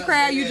picked out of the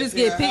crowd, you just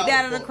get picked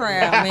out of the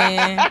crowd,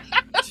 man.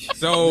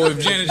 So if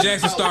Janet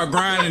Jackson start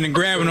grinding and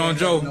grabbing on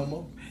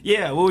Joe,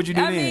 yeah, what would you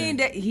do I mean,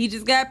 he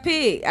just got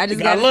picked. I just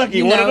got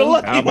lucky. One of the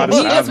lucky. I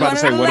was about to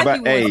say, what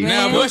about Abe?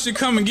 Now Bush should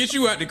come and get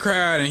you out the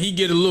crowd, and he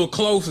get a little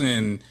close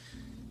and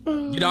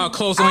get all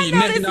close on your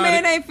neck. This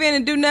man ain't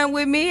finna do nothing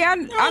with me.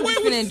 I'm just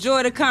finna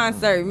enjoy the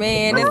concert,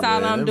 man. That's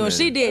all I'm doing.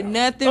 She did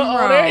nothing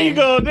wrong. There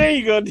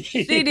you go.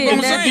 She did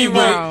nothing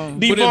wrong.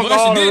 But if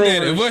Usher did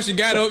that, if Usher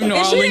got up, all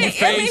in your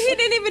face. I mean, he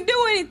didn't even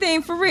do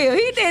anything for real.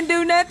 He didn't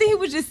do nothing. He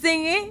was just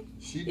singing.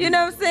 You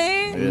know what I'm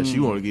saying? Yeah, she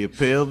want to get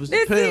pelvis.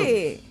 That's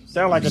it.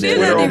 Sound like They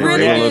were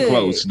really a little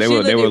close. They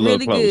were a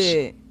little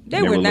close.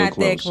 They were not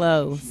that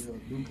close.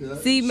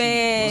 See,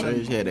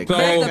 man, that's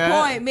the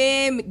point,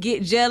 man.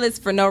 Get jealous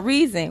for no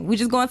reason. We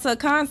just going to a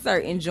concert,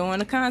 enjoying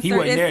the concert. He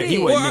wasn't there. He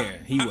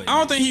wasn't there. I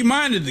don't think he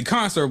minded the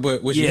concert,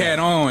 but what she had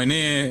on, and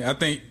then I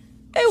think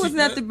it was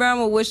nothing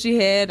wrong with what she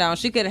had on.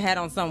 She could have had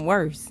on something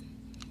worse.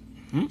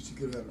 She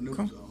could have had a new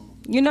song.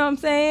 You know what I'm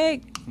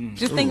saying?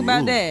 Just think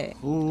about that.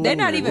 They're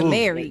not even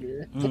married.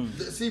 They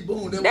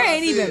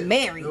ain't even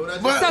married.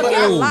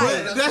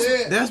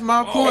 That's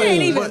my point. They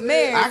ain't even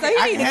married.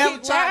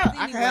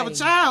 I can have a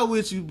child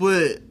with you,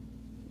 but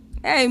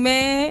Hey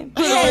man,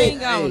 put a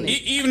ring on it.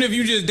 Even if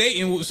you just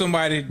dating with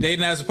somebody, they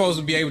not supposed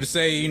to be able to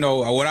say, you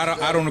know, what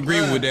I don't agree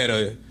with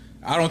that.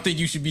 I don't think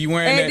you should be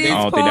wearing that.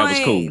 I don't think that was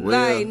cool.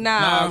 Like,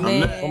 nah,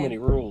 man. So many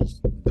rules.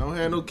 Don't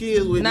have no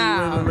kids with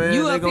nah, you, man.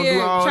 You they up gonna here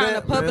do all trying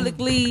that, to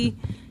publicly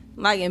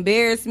like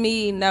embarrass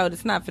me? No,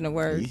 that's not finna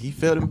work. He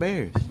felt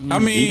embarrassed. I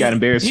mean, he got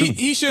embarrassed too.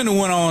 He shouldn't have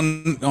went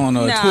on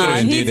Twitter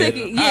and did that.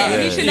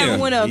 He should never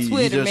went on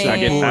Twitter, man.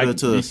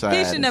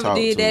 He should never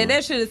did that.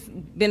 That should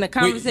have been a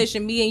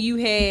conversation me and you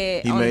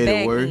had on the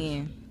back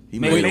end. He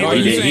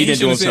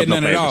didn't have said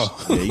nothing at all.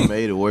 Yeah, he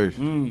made it worse.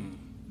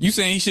 You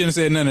saying he shouldn't have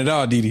said nothing at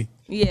all, Didi?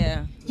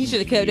 Yeah, he should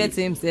have kept that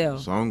to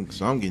himself. So I'm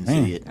getting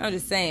sick. I'm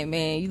just saying,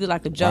 man, you look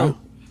like a joke.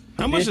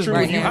 How much is true?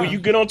 When you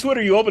get on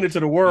Twitter, you open it to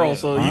the world,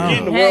 so you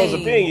getting the world's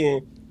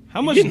opinion.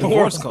 How much does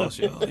divorce cost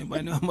y'all?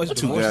 Anybody know how much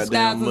divorce?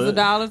 Thousands of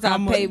dollars.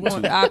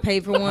 I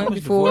paid for one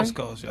before. Divorce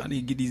cost y'all? I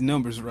need to get these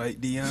numbers right,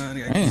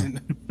 Dion.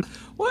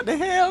 What the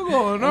hell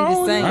going on? I'm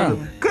just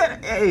saying.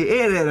 Hey,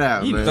 edit that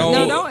out, man.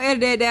 No, don't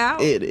edit that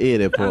out.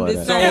 Edit part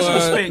out.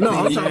 No,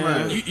 I'm talking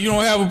about you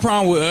don't have a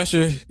problem with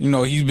Usher. You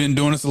know, he's been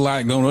doing this a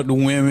lot, going up to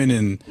women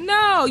and.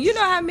 No, you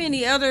know how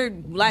many other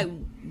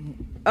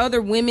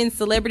women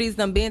celebrities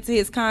done been to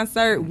his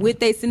concert with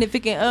their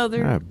significant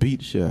other. I beat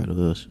the shit out of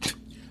Usher.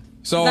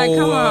 So, like,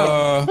 come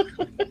on.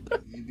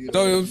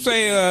 So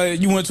say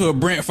you went to a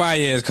Brent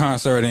Faiyaz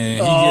concert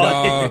and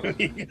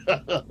he get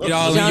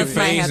all in your face.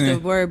 Might have and...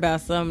 to worry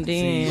about something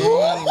then.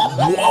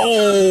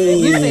 Whoa!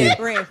 You said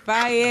Brent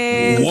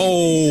Faiyaz.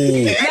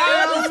 Whoa!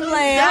 I'm just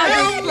playing.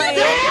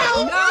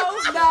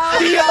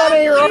 Dion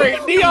ain't right.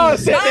 Dion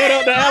set that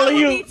up the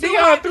alley-oop.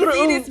 Dion threw the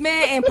see this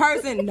man in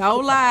person, no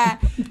lie.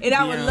 And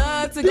I would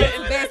love to get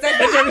the best. I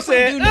never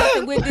said do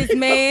nothing with this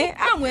man.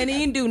 I wouldn't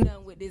even do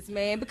nothing with this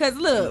man because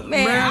look,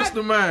 man,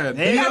 mastermind.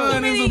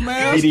 Dion is a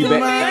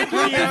mastermind.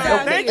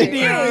 Thank you,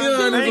 Dion.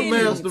 Dion is a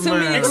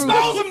mastermind.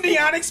 Expose him,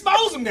 Dion.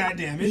 Expose him,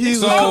 goddammit.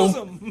 Expose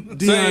him.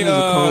 Dion is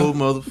a cold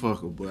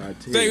motherfucker, boy. I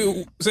tell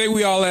you. Say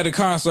we all at a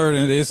concert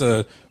and it's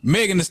a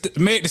Meg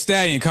Thee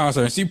Stallion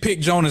concert. And she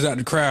picked Jonas out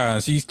the crowd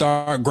and she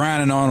started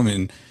grinding on him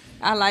and.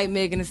 I like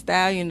Megan Thee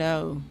Stallion,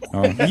 though.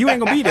 You ain't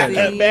gonna be that.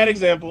 Bad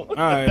example. All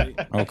right.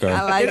 Okay.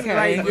 I like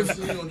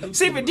her.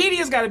 See, but Didi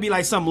has got to be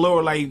like something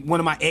lower, like one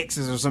of my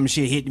exes or some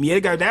shit hit me.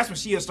 That's when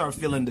she'll start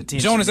feeling the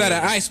tension. Jonas at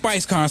an Ice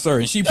Spice concert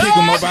and she picked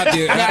him up out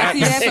there. Yeah, see,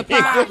 that's a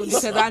problem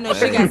because I know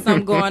she got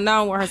something going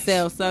on with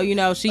herself. So, you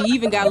know, she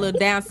even got a little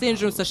Down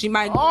syndrome, so she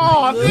might. Whoa,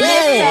 all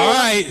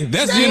right.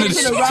 That's the end of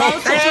the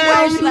wrong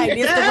situation. Like,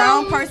 this the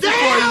wrong person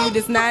for you.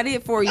 This not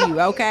it for you,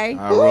 okay?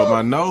 I rub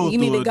my nose. You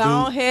need to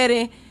go ahead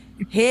and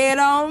head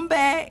on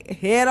back.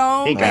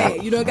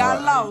 You done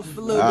got lost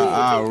a little bit.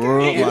 I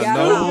rub my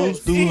nose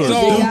through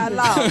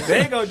her.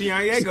 There you go,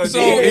 Dion. There you go.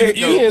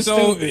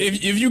 So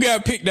if you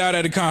got picked out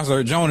at a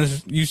concert,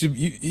 Jonas,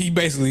 he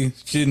basically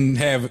shouldn't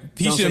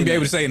be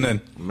able to say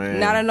nothing.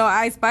 Man. Not at no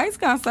Ice Spice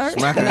concert.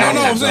 No,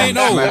 I'm saying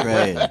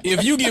no.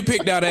 If you get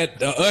picked out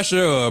at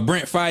Usher or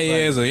Brent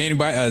Faiyaz or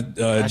anybody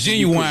a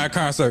Genuine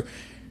concert,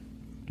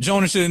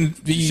 Jonas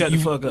shouldn't be. Shut the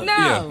fuck up.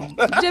 No,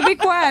 just be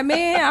quiet,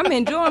 man. I'm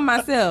enjoying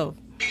myself.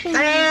 You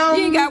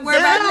ain't got to worry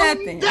about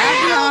nothing.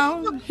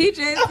 I be home. He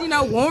just,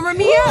 warming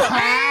me up,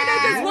 man. They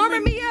just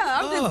warming me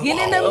up. I'm just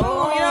getting in the mood,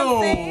 you know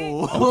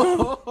what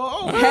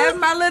I'm saying? Having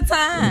my little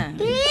time.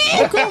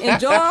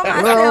 Enjoying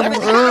myself at the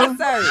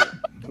concert.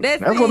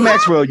 That's what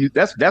Maxwell used.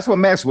 That's what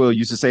Maxwell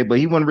used to say, but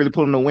he wasn't really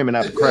pulling no women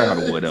out the crowd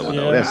or whatever.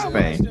 Though. That's the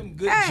thing. Them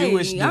good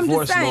Jewish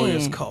divorce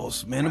lawyers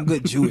cost, man. Them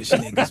good Jewish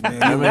niggas,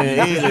 man.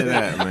 Edit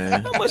that,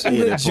 man. How much them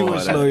good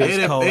Jewish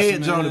lawyers cost, man?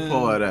 Edit Johnny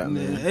Paul out,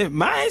 man.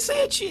 Mine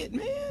said shit,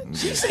 man.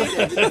 She said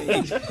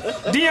everything.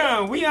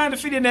 Dion, we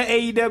undefeated in that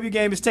AEW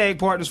game as tag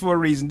partners for a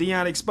reason.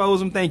 Dion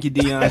exposed him. Thank you,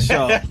 Dion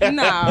Shaw.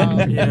 No,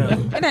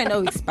 it ain't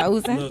no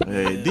exposing.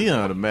 Hey,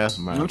 Dion the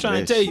mastermind. I'm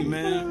trying to tell you,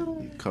 man.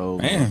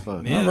 Cold man.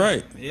 All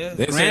right. Yeah.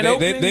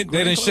 They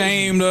done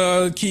shamed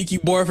Kiki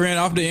boyfriend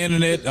off the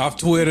internet, off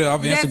Twitter,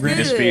 off Instagram.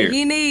 That's good.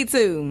 He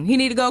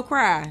need to go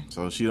cry.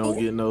 So she don't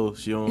get no.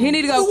 He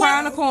need to go cry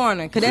in the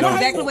corner because that's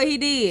exactly what he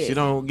did. She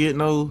don't get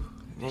no.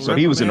 So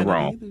he was in the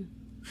wrong.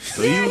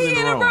 So he was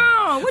in the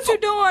wrong. What you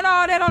doing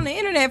all that on the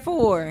internet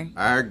for?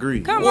 I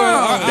agree. Come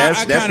on.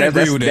 That's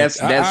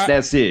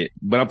it.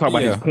 But I'm talking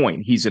about his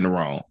point. He's in the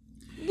wrong.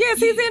 Yes,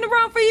 he's in the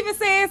wrong for even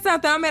saying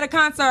something. I'm at a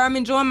concert. I'm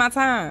enjoying my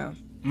time.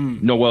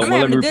 No, well, I'm let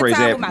me having a good rephrase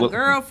time that. with my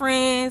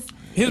girlfriends.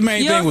 His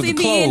main thing was the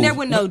clothes. You don't see me in there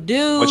with no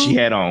dude. What she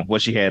had on. When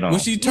she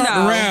turned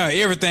around,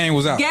 everything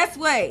was out. Guess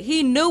what?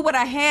 He knew what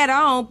I had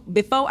on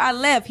before I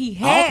left. He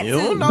had to.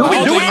 I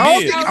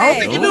don't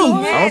think he knew.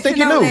 I don't think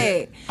he knew.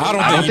 I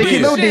don't think he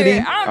knew, did he?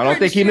 I don't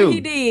think he knew.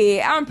 He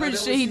did. I'm pretty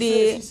sure he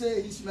did.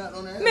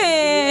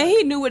 Man,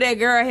 he knew what that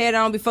girl had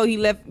on before she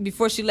left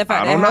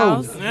out that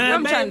house.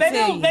 I'm trying to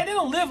tell you. They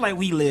don't live like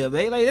we live.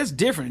 Like, that's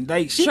different.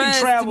 Like, she can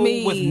travel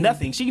with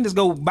nothing. She can just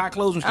go buy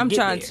clothes when she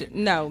get there.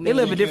 No, they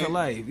live a different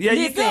life. Yeah,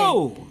 you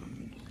go.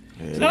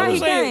 No, he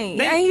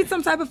can't. Ain't he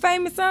some type of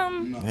famous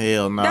something?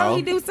 Hell no. Don't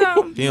he do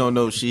something? He don't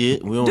know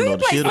shit. We don't know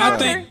shit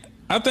about it.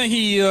 I think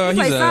he's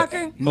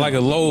soccer? like a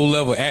low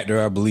level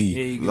actor, I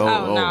believe.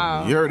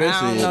 No. You heard that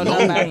I shit. don't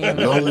know about him.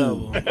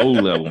 Low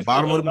level.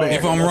 Bottom of the barrel.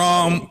 If I'm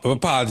wrong,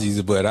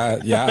 apologies, but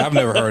I've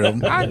never heard of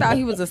him. I thought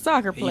he was a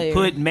soccer player. He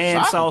put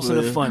man sauce in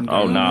the fun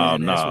girl. Oh, no.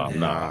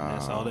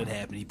 That's all that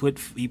happened. He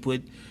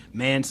put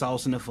man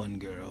sauce in the fun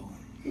girl.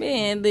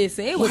 Man,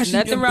 listen, it was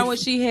nothing wrong with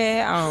she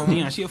had on.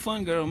 Yeah, she a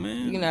fun girl,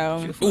 man. You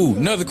know. Ooh,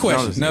 another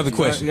question.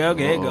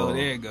 Okay,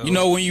 there you go. You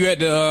know when you at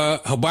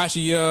the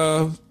hibachi,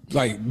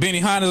 like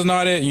Benihana's and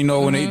all that, you know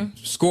when they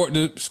squirt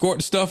the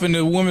stuff in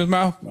the woman's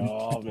mouth.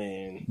 Oh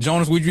man,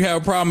 Jonas, would you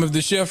have a problem if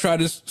the chef tried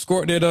to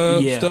squirt that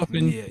stuff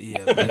in? Yeah.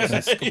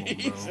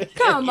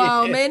 Come on, bro. Come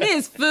on, man,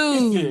 it's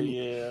food.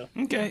 Yeah.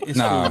 Okay, it's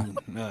Nah. food.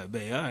 All right,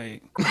 babe. All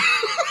right.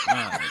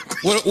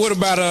 What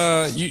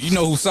about you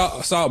know who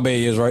Salt Bae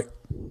is, right?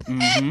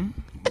 Mm-hmm.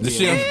 The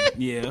chef.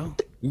 Yeah.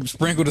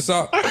 Sprinkle the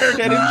salt. I heard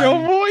that in your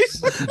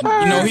voice.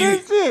 You know he.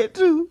 That's it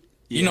too.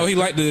 You know he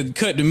like to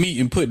cut the meat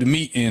and put the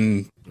meat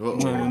in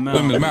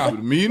women's mouth.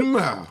 Me in the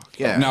mouth.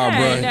 Yeah. Nah,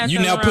 Hey, bro, you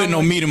nothing never put no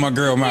wrong meat in my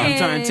girl mouth. I'm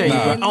trying to tell you,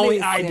 Nah. but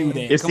only I do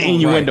that. It's Come the on,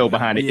 innuendo right.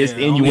 behind it. It's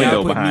the Yeah, innuendo only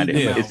I put behind meat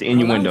it. in It's the my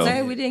innuendo.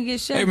 Say we didn't get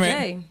Chef Hey,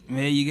 man. J.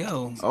 There you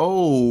go.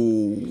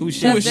 Oh.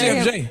 Who's Who is Chef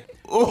Chef J? J?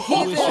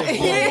 Who is Chef J?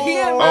 He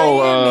in Oh,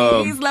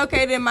 Miami. He's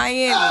located in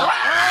Miami. Yeah,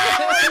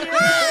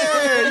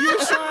 you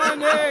trying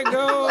there,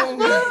 go.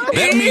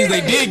 That means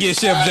they did get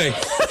Chef J.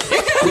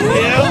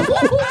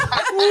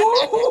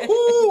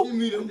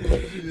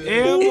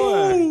 Yeah,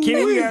 boy.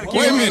 Kenny, we got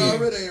Wait a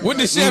minute. What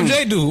does Chef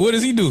J do? What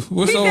does he do?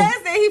 What's He so?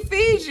 does that. He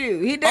feeds you.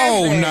 He does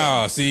Oh that.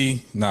 nah,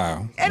 see,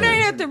 nah. And there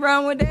ain't nothing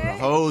wrong with that.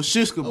 Whole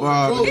shish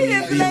kebab He in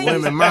just these like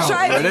women mouth,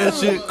 try bro. That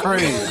food. shit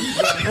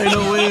crazy. Ain't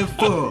no way in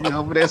fuck. You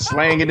over there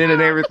slanging it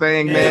and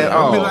everything, man.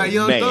 I'll Oh, be like,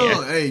 Young man.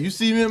 Thug, hey, you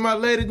see me and my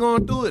lady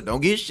going through it,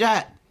 don't get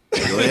shot.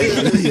 Your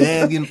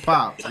ass getting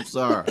popped. I'm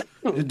sorry.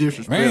 It's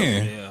disrespectful.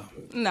 Man. Yeah.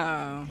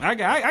 No. I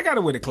got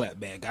it with a clap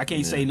back. I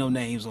can't say no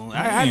names on.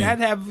 I'd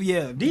have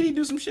Did he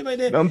do some shit like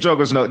that? Them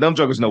jokers know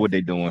what they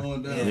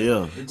doing.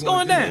 Yeah. It's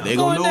going down. They It's gonna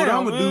going know what down,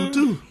 I'm gonna man.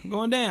 do too.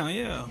 Going down,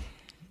 yeah.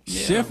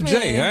 Chef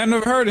J. I ain't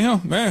never heard of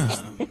him, man.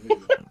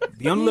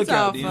 Be on the He's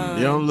lookout, all dude. fun.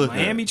 They don't look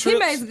Miami He trips.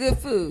 makes good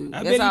food.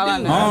 I That's bet all I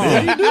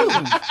he know. do.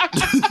 Oh.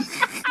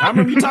 I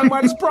remember you talking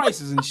about his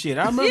prices and shit.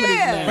 I remember this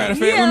Yeah. now. Matter of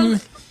fact, let me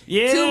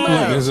Yeah. Too look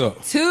much. this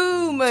up.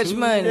 Too much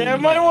money. Yeah,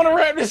 might want to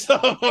wrap this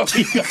up.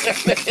 Too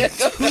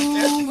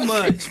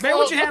much. Man,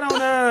 what you had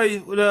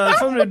on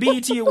from the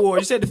BET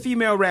Awards? You said the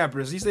female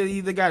rappers. You said they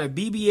either got a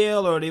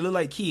BBL or they look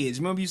like kids.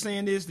 Remember you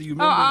saying this? Do you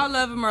Oh, remember? all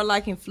of them are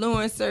like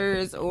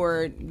influencers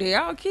or they're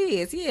all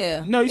kids.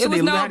 Yeah. No, you said It was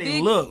they look how they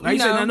big, look. Like you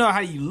you said, know. no, how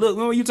you look.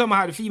 Remember you talking about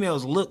how the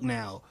females look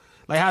now?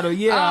 Like how the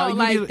Oh,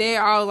 like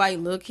they're all like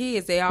little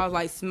kids. They all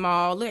like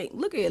small.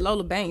 Look at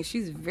Lola Banks.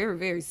 She's very,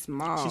 very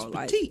small. She's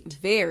like petite.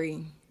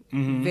 very,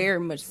 very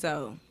much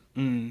so.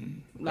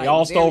 They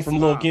all stole from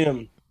Lil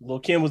Kim. Lil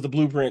Kim was the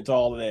blueprint to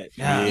all of that.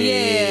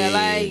 Yeah,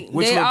 like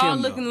Which they Lil' all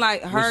Kim, looking though?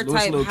 like her Which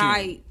type Lil' Kim?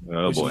 height.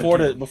 Oh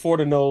boy. Before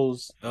the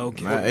nose.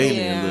 Okay. My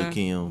alien Yeah. Lil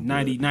Kim.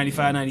 90,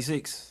 95,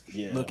 96.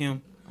 Yeah. Look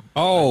him.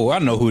 Oh, I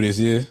know who this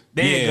is.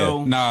 There you yeah,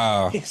 go.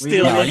 Nah,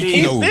 Still, nah,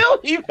 he no, found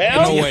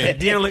no it. way.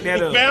 Didn't look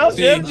that up. Found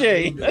See?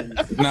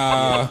 MJ.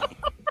 Nah.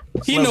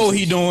 He know what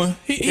he doing.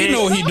 He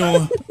know what he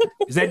doing.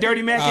 Is that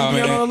Dirty Mac? Oh,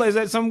 man. Is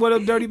that somewhat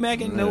of Dirty Mac?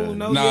 No.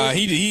 Nah,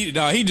 he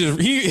just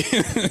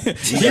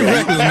he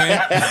reckless,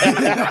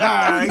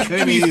 man.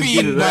 Can't He even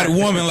feeding get by it the out.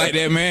 woman like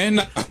that,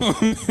 man.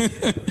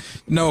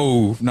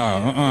 No,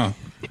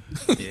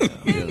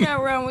 Ain't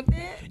nothing wrong with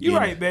that. You're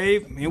right,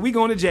 babe. And we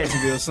going to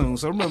Jacksonville soon,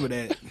 so remember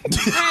that.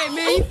 Hey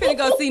man, you finna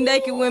go see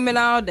naked women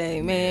all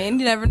day, man.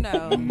 You never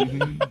know.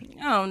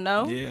 I don't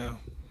know. Yeah.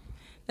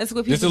 That's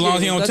what people. Just as long as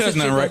do. he don't Go touch to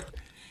nothing, right?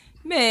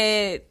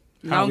 Man,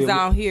 as long as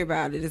I don't hear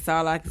about it, that's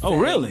all I can say. Oh,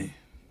 really?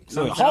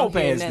 So No, a hall I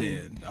don't hear pass nothing.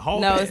 then. A hall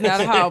No, pass. it's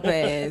not a hall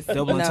pass.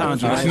 Double No.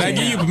 entendre. Nah, should I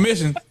give you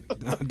permission?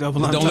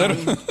 Double Don't let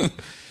entendre. him.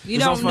 You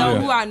It's don't on know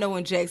fire. who I know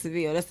in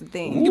Jacksonville. That's the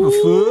thing. Give a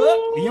fuck.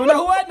 You don't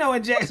know who I know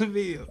in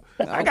Jacksonville.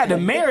 I got the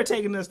mayor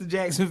taking us to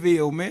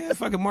Jacksonville, man.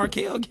 Fucking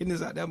Markel getting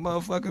us out that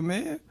motherfucker,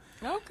 man.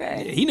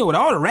 Okay. Yeah, he know what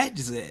all the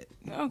ratchets at.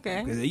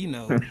 Okay. Cause you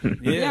know,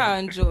 Y'all yeah.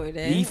 enjoy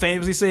that. He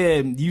famously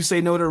said, "You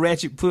say no to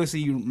ratchet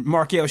pussy,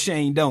 Markel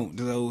Shane don't."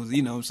 So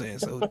you know what I'm saying.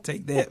 So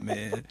take that,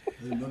 man.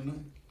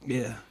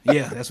 Yeah,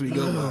 that's what he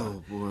goes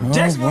on.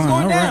 Jacksonville's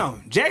going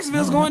down.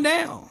 Jacksonville's going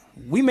down.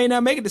 We may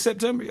not make it to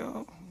September,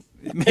 y'all.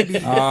 Maybe.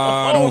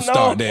 Don't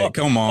start that.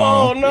 Come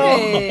Oh on.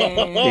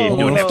 no.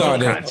 Don't start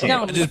that.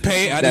 Don't. I just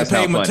paid That's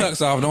my not funny.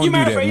 tux off. Don't You do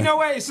matter that, of fact, you man. know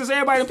what? Since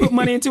everybody put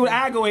money into it,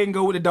 I go ahead and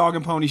go with the Dog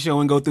and Pony show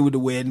and go through with the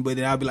wedding. But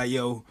then I'll be like,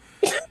 yo,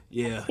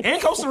 yeah.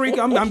 And Costa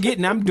Rica,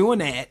 I'm doing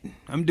that.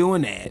 I'm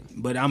doing that,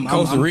 but I'm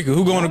Costa Rica.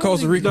 Who going to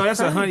Costa Rica? No, that's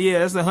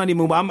a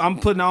honeymoon. But I'm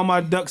putting all my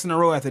ducks in a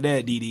row after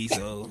that, DD.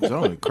 So it's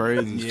only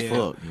crazy as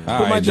fuck. Man.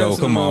 All right, Joe,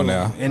 come on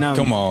now.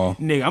 Come on,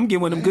 nigga. I'm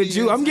getting one of them good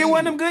Jew. I'm getting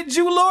one of them good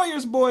Jew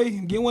lawyers, boy.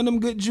 Get one of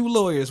them good Jew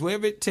lawyers,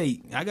 whatever it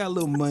take. I got a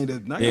little money to.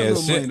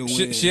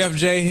 Win. Chef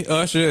J,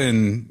 Usher,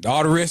 and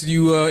all the rest of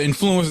you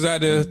influencers out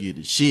there. Get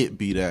the shit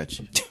beat at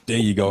you. There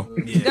you go.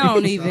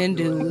 Don't even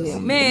do it,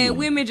 man.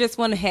 Women just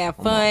want to have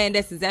fun.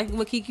 That's exactly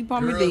what Keke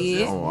Palmer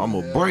did. I'm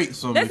gonna break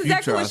some. That's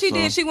exactly what she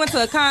did. She went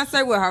to a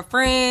concert with her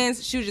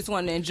friends. She was just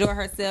wanting to enjoy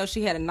herself.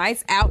 She had a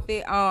nice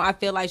outfit on. I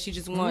feel like she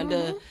just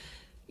wanted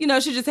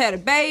to, she just had a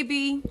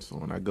baby. So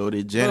when I go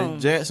to Janet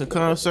Jackson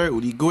concert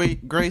with these gray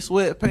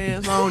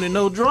sweatpants on and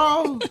no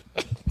drawers,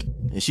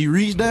 and she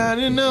reached down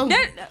in there.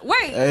 That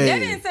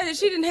didn't say that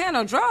she didn't have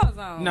no drawers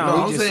on.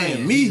 No, I'm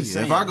saying me.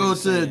 If I go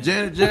to a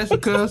Janet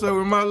Jackson concert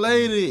with my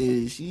lady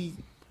and she.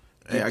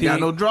 Hey, I got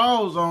no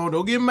drawers on.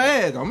 Don't get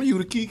mad. I'm gonna use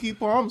the Keke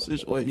Palmer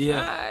situation.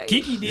 Yeah,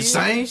 Keke did the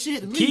same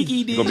shit. To me.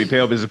 Keke did. Gonna be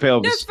pelvis to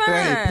pelvis. That's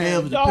fine.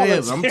 Pelvis to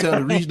pelvis. I'm telling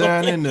her reach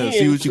down in there,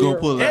 see what you gonna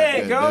pull out.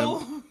 There you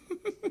go.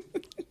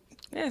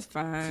 That's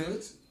fine.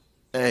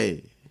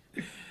 Hey,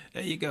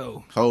 there you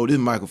go. Hold this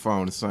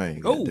microphone the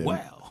same. Oh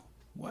wow,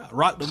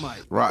 rock the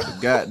mic. Rock the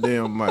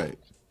goddamn mic.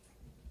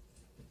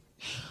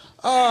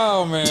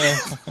 Oh man!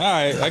 All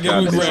right, I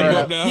guess we can wrap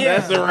up now. Yeah,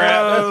 that's a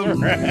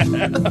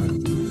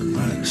wrap.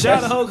 Shout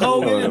out to Hulk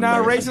Hogan and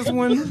our racist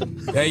one.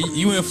 Hey,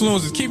 you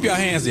influencers, keep your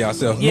hands to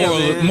yourself.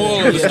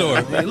 Moral of the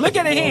story. Look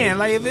at her hand.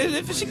 Like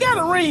if she got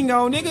a ring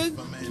on, nigga.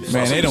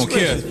 Man, they don't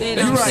care. They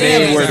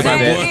ain't worried about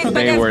that.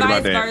 They ain't worried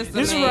about that.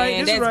 This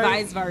right. That's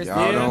vice versa.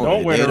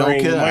 Don't wear the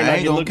ring. I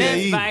ain't gonna care.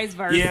 That's vice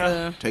versa.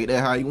 Yeah. Take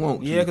that how you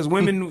want. Yeah, because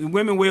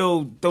women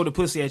will throw the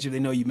pussy at you if they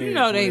know you married.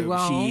 No, they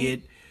won't.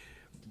 Shit.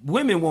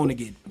 Women want to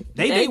get.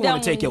 They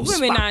want to take your spot.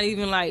 Women not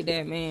even like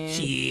that, man.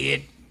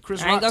 Shit.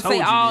 Chris I ain't Rock gonna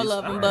say all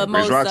of them, but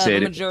most of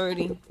them,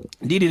 majority.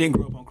 Didi didn't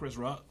grow up on Chris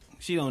Rock.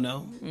 She don't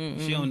know.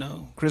 She don't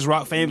know. Chris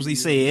Rock famously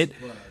said,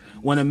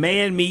 when a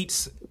man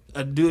meets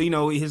a dude,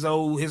 his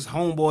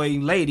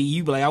homeboy lady,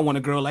 you be like, I want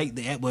a girl like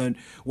that. But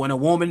when a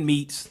woman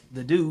meets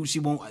the dude, she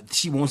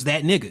wants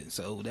that nigga.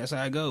 So that's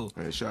how it goes.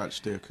 Hey, shout out to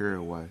Steph Curry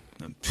wife.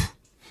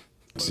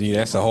 See,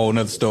 that's a whole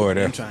nother story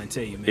there. I'm trying to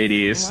tell you, man. It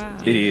is. Wow.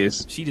 It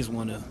is. She just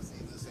want to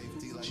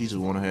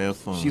have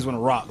fun. She just want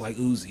to rock like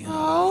Uzi. Huh?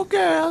 Oh,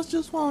 girls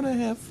just want to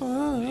have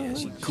fun. Yeah,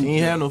 she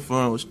ain't have no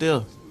fun with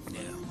Steph.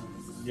 Yeah.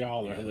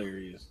 Y'all are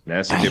hilarious.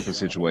 That's a different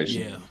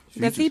situation. Yeah.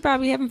 Because he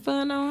probably having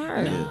fun on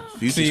her.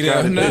 Yeah. See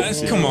that?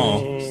 Come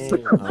on.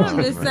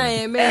 I'm just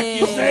saying,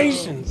 man.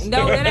 Accusations.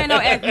 No, that ain't no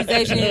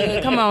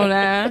accusation. Come on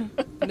now.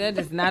 That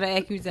is not an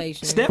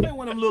accusation. Steph ain't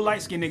one of them little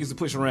light skinned niggas to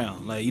push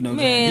around. Like,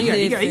 man,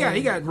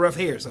 he got rough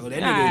hair, so that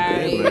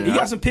nigga, he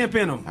got some pimp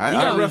in him. He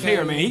got rough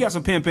hair, man. He got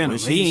some pimp in him.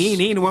 He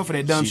ain't the one for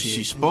that dumb shit.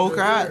 She spoke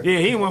out. Yeah,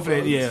 he ain't one for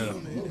that. Yeah.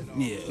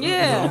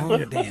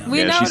 Damn.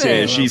 We know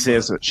she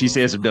says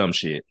some dumb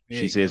shit.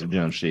 She says some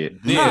dumb shit.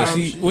 Yeah,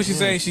 what she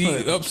say? She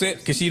upset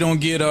because she don't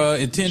get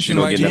attention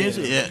like that.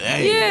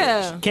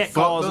 Yeah. Cat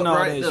calls and all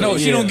that. No,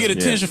 she don't get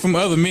attention from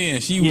other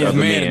men. She was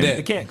mad at that.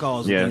 The cat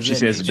calls. Yeah, she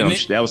says some dumb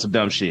shit. That was some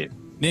dumb shit.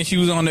 Then she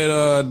was on that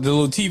the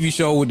little TV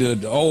show with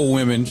the old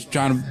women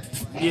trying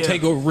to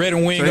take a red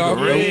ring off.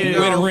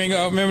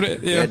 Remember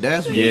that? Yeah,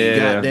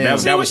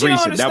 that was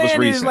recent. That was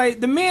recent. Like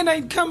the men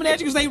ain't coming at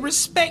you because they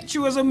respect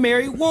you as a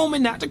married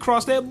woman, not to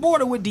cross that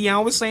border. What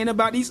Dion was saying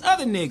about these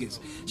other niggas.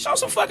 Show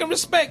some fucking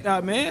respect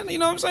out, man. You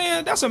know what I'm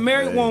saying? That's a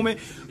married woman.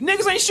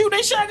 Niggas ain't shooting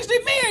they shot because they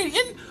married.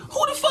 And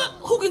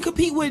who can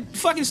compete with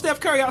fucking Steph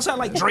Curry outside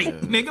like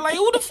Drake, nigga? Like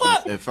who the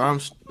fuck? If I'm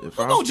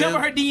gonna jump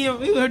in her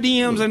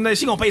DMs and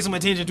she gonna pay some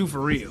attention to for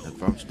real.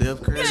 If I'm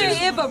Steph Curry,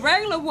 if a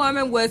regular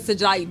woman was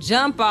to like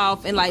jump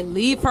off and like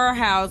leave her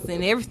house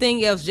and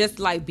everything else just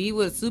like be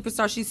with a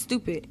superstar, she's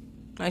stupid.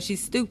 Like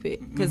she's stupid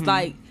because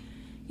like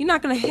you're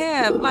not gonna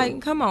have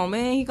like, come on,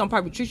 man. He gonna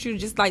probably treat you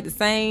just like the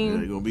same.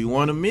 You're gonna be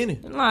one a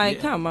minute. Like,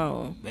 come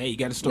on. Hey, you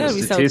got a story.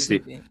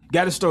 Statistic.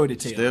 Got a story to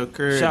tell. Steph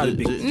Curry.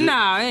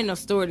 Nah, ain't no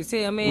story to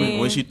tell, man.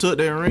 When she took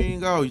that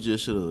ring off, you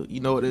just should have. You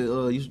know what they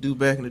used to do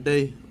back in the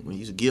day when you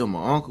used to give them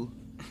an uncle,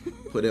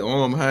 put their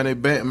arm behind their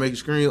back and make a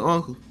scream,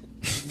 uncle.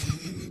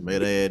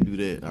 Made her ass do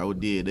that. I would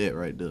did that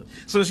right there.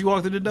 So she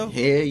walked through the door?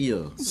 Hell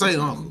yeah. Say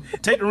uncle.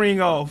 Take the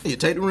ring off. Yeah,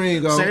 take the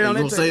ring off. You're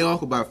gonna say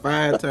uncle about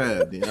 5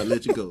 times, then I'll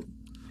let you go.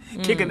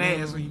 Kicking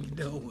ass when you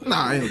do.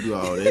 Nah, I ain't gonna do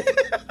all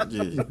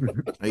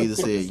that. I either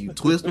said you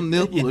twist them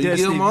nipple or you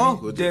give them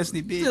uncle.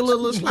 Dusty bitch. Still a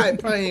little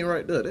slight pain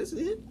right there. That's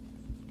it.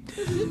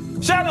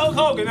 Shout out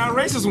Hulk Hogan, our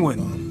racist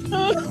one.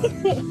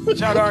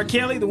 Shout out R.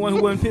 Kelly, the one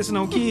who wasn't pissing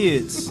on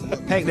kids.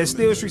 Heck, that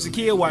Still Streets of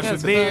Kid, watch the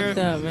bear,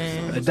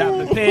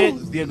 adopt a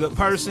pet, be a good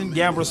person,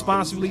 gamble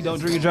responsibly, don't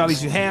drink and drive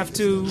unless you have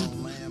to.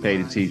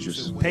 Pay the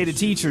teachers. Pay the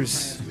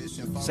teachers.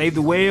 Save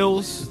the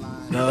whales.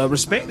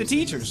 Respect the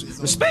teachers.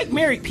 Respect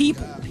married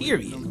people,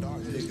 period.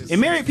 And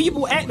married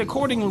people act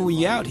accordingly when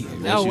you out here.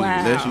 Oh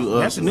wow.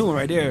 That's a new one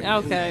right there.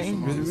 Okay.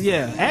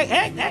 Yeah,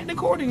 act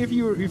according if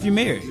you're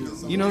married.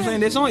 You know what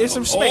I'm saying? It's a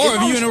respect. Or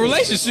if you're in a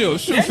relationship,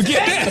 shoot,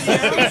 forget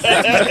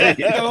that.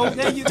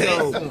 There you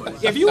go.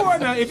 If you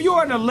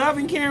are in a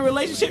loving, caring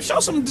relationship, show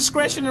some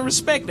discretion and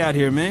respect out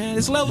here, man.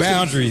 It's levels.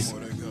 Boundaries.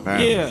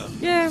 Yeah.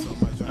 Yeah.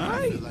 All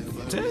right.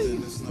 Tell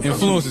you.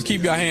 Influences.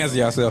 Keep your hands to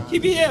yourself.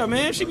 Man.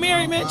 If she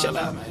married, man, chill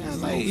out,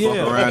 man. Like,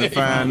 yeah. Fuck around and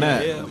find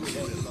that.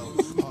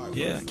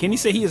 Yeah. Kenny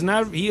said he is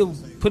not. He'll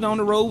put on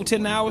the road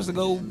 10 hours to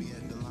go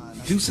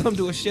do something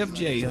to a Chef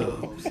J.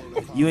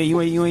 You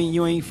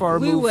ain't far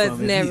removed. We was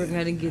from it. never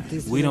gonna get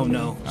this. We don't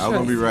know. I'm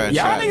gonna be right.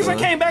 Y'all niggas that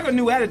came back with a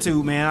new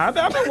attitude, man. I've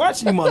been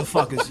watching you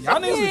motherfuckers. Y'all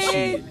niggas are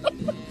shit.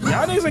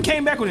 Y'all niggas that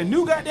came back with a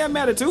new goddamn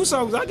attitude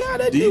songs. I got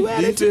that new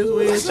attitude.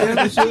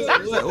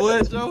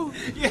 What, Joe?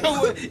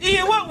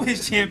 Ian, what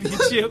wins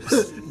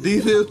championships?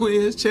 Defense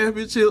wins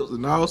championships,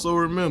 and also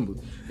remember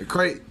the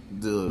great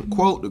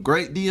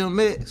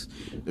DMX.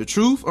 The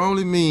truth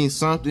only means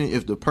something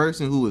if the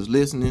person who is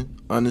listening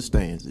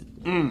understands it.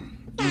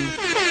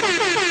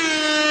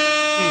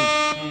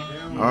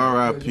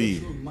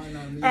 R.I.P.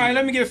 All right,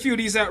 let me get a few of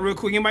these out real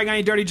quick. Anybody got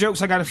any dirty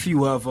jokes? I got a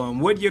few of them.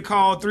 What do you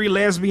call 3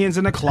 lesbians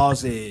in a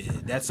closet?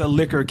 That's a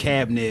liquor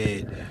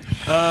cabinet.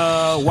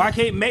 Why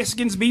can't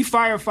Mexicans be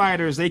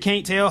firefighters? They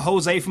can't tell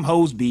Jose from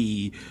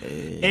Hoseby.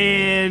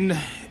 And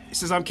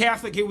since I'm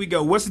Catholic, here we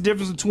go. What's the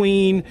difference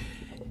between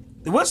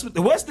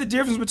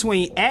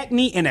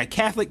acne and a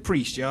Catholic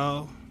priest,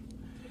 y'all?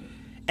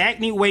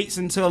 Acne waits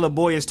until a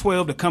boy is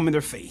 12 to come in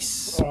their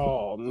face.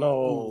 Oh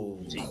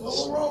no!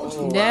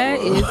 That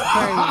is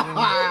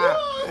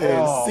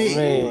crazy. Sick.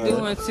 Man.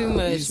 Doing too much,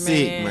 man.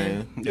 Sick,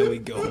 man. There we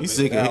go. You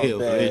sick of hell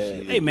for this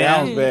shit. Hey man,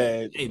 That was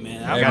bad. Hey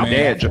man,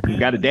 You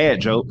got a dad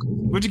joke.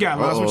 What you got,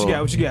 Lance? What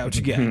you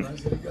got?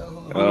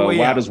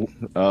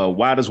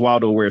 Why does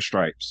Waldo wear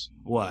stripes?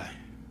 Why?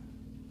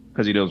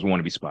 Because he doesn't want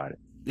to be spotted.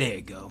 There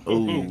you go.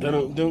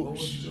 Dun-dun-dun.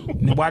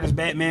 Why does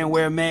Batman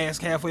wear a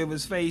mask halfway of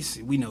his face?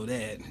 We know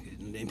that.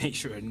 They make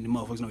sure the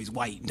motherfuckers know he's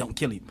white and don't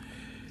kill him.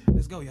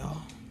 Let's go, y'all.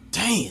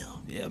 Damn.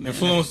 Yeah, man.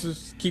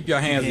 Influences. Keep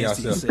your hands to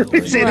yourself.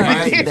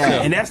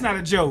 And that's not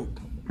a joke.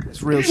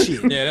 That's real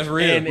shit. Yeah, that's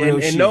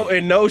real.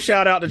 And no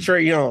shout out to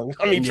Trey Young.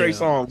 I mean Trey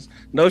Songs.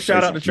 No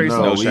shout out to Trey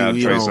Songs. No shout out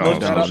to Trey Songs. No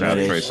shout out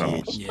to Trey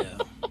Songs.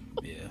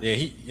 Yeah,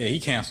 he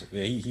canceled.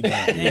 Yeah, he done.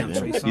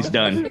 Damn, He's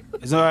done.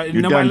 Is nobody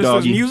done, listen to his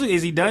doggy. music?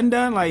 Is he done?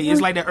 Like it's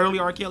like the early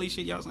R. Kelly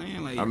shit y'all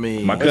saying? Like I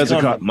mean, My cousin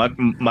called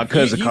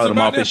him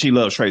off, and she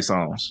loves Trey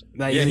Songs.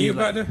 like, Yeah, is he he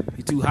about like, to.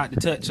 he too hot to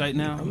touch right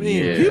now. I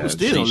mean, Yeah, people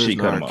still don't she listen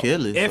to cut R. him off.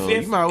 Kelly. So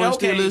you might well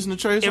still listen to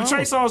Trey Songz. If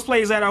Trey Songz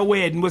plays at our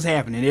wedding, what's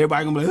happening?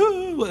 Everybody gonna be like,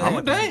 oh, what I'm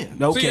a happened?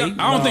 damn. Okay, See,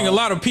 I don't think a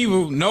lot of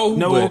people know.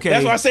 No, but okay.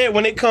 That's why I said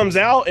when it comes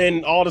out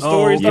and all the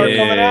stories start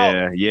coming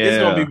out, it's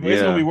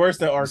gonna be worse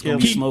than R. Kelly.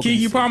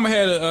 Kiki Palmer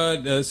had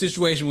a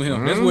situation with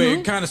him. That's where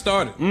it kind of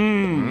started.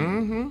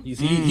 He's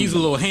a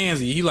little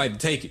handsy. He like to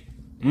take it.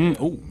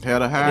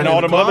 Had a high And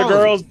all them other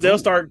girls, they'll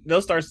start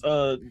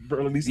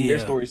releasing their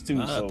stories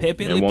too. So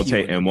Pepe And won't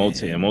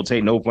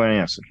take no for an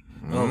answer.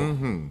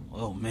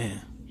 Oh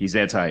man. He's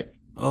that type.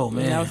 Oh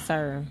man. No,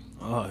 sir.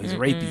 Oh, he's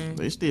rapey.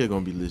 They still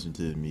gonna be listening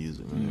to his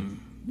music, man.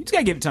 You just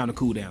gotta give it time to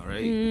cool down,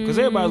 right? Because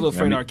everybody's a little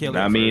afraid of R. Kelly.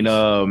 I mean,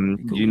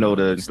 you know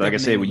like I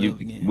said,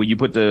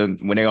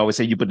 when they always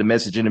say you put the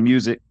message in the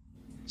music,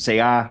 say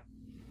I.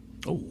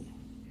 Oh.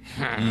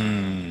 Hey,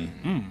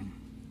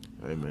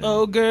 man.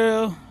 Oh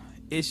girl,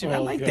 it's I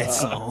like that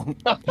song.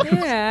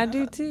 Yeah, I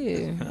do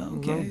too.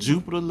 Okay.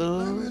 Jupiter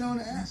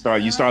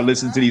Love. You start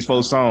listening to these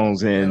 4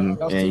 songs and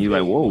you're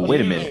like, whoa,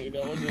 wait a minute.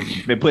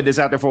 Been putting this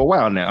out there for a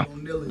while now.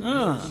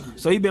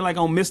 So he been like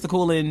on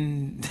Mystical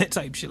and that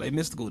type shit, like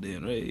Mystical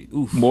then, right?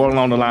 Oof. More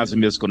along the lines of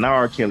Mystical. Now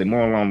R. Kelly,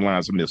 more along the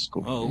lines of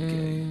Mystical. Oh, okay.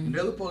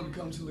 Nelly supposed to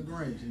come to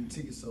LaGrange and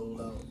tickets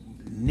sold out.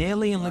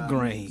 Nelly and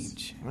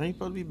LaGrange. I ain't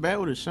supposed to be back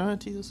with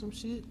Ashanti or some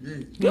shit.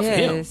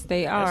 Yes,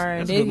 they are.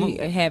 That's a good move.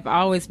 They have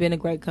always been a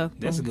great couple.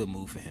 That's a good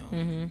move for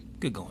him.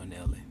 Good going,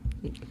 Nelly.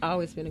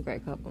 Always been a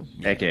great couple.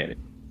 Back at it.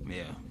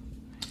 Yeah.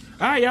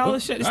 All right, y'all.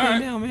 Let's shut this thing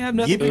down, man. Have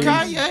nothing. Give it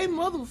Kanye,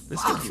 motherfucker.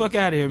 Let's get the fuck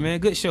out of here, man.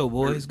 Good show,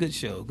 boys. Good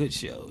show. Good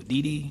show.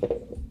 Dee Dee.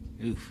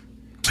 Oof.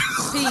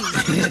 Peace.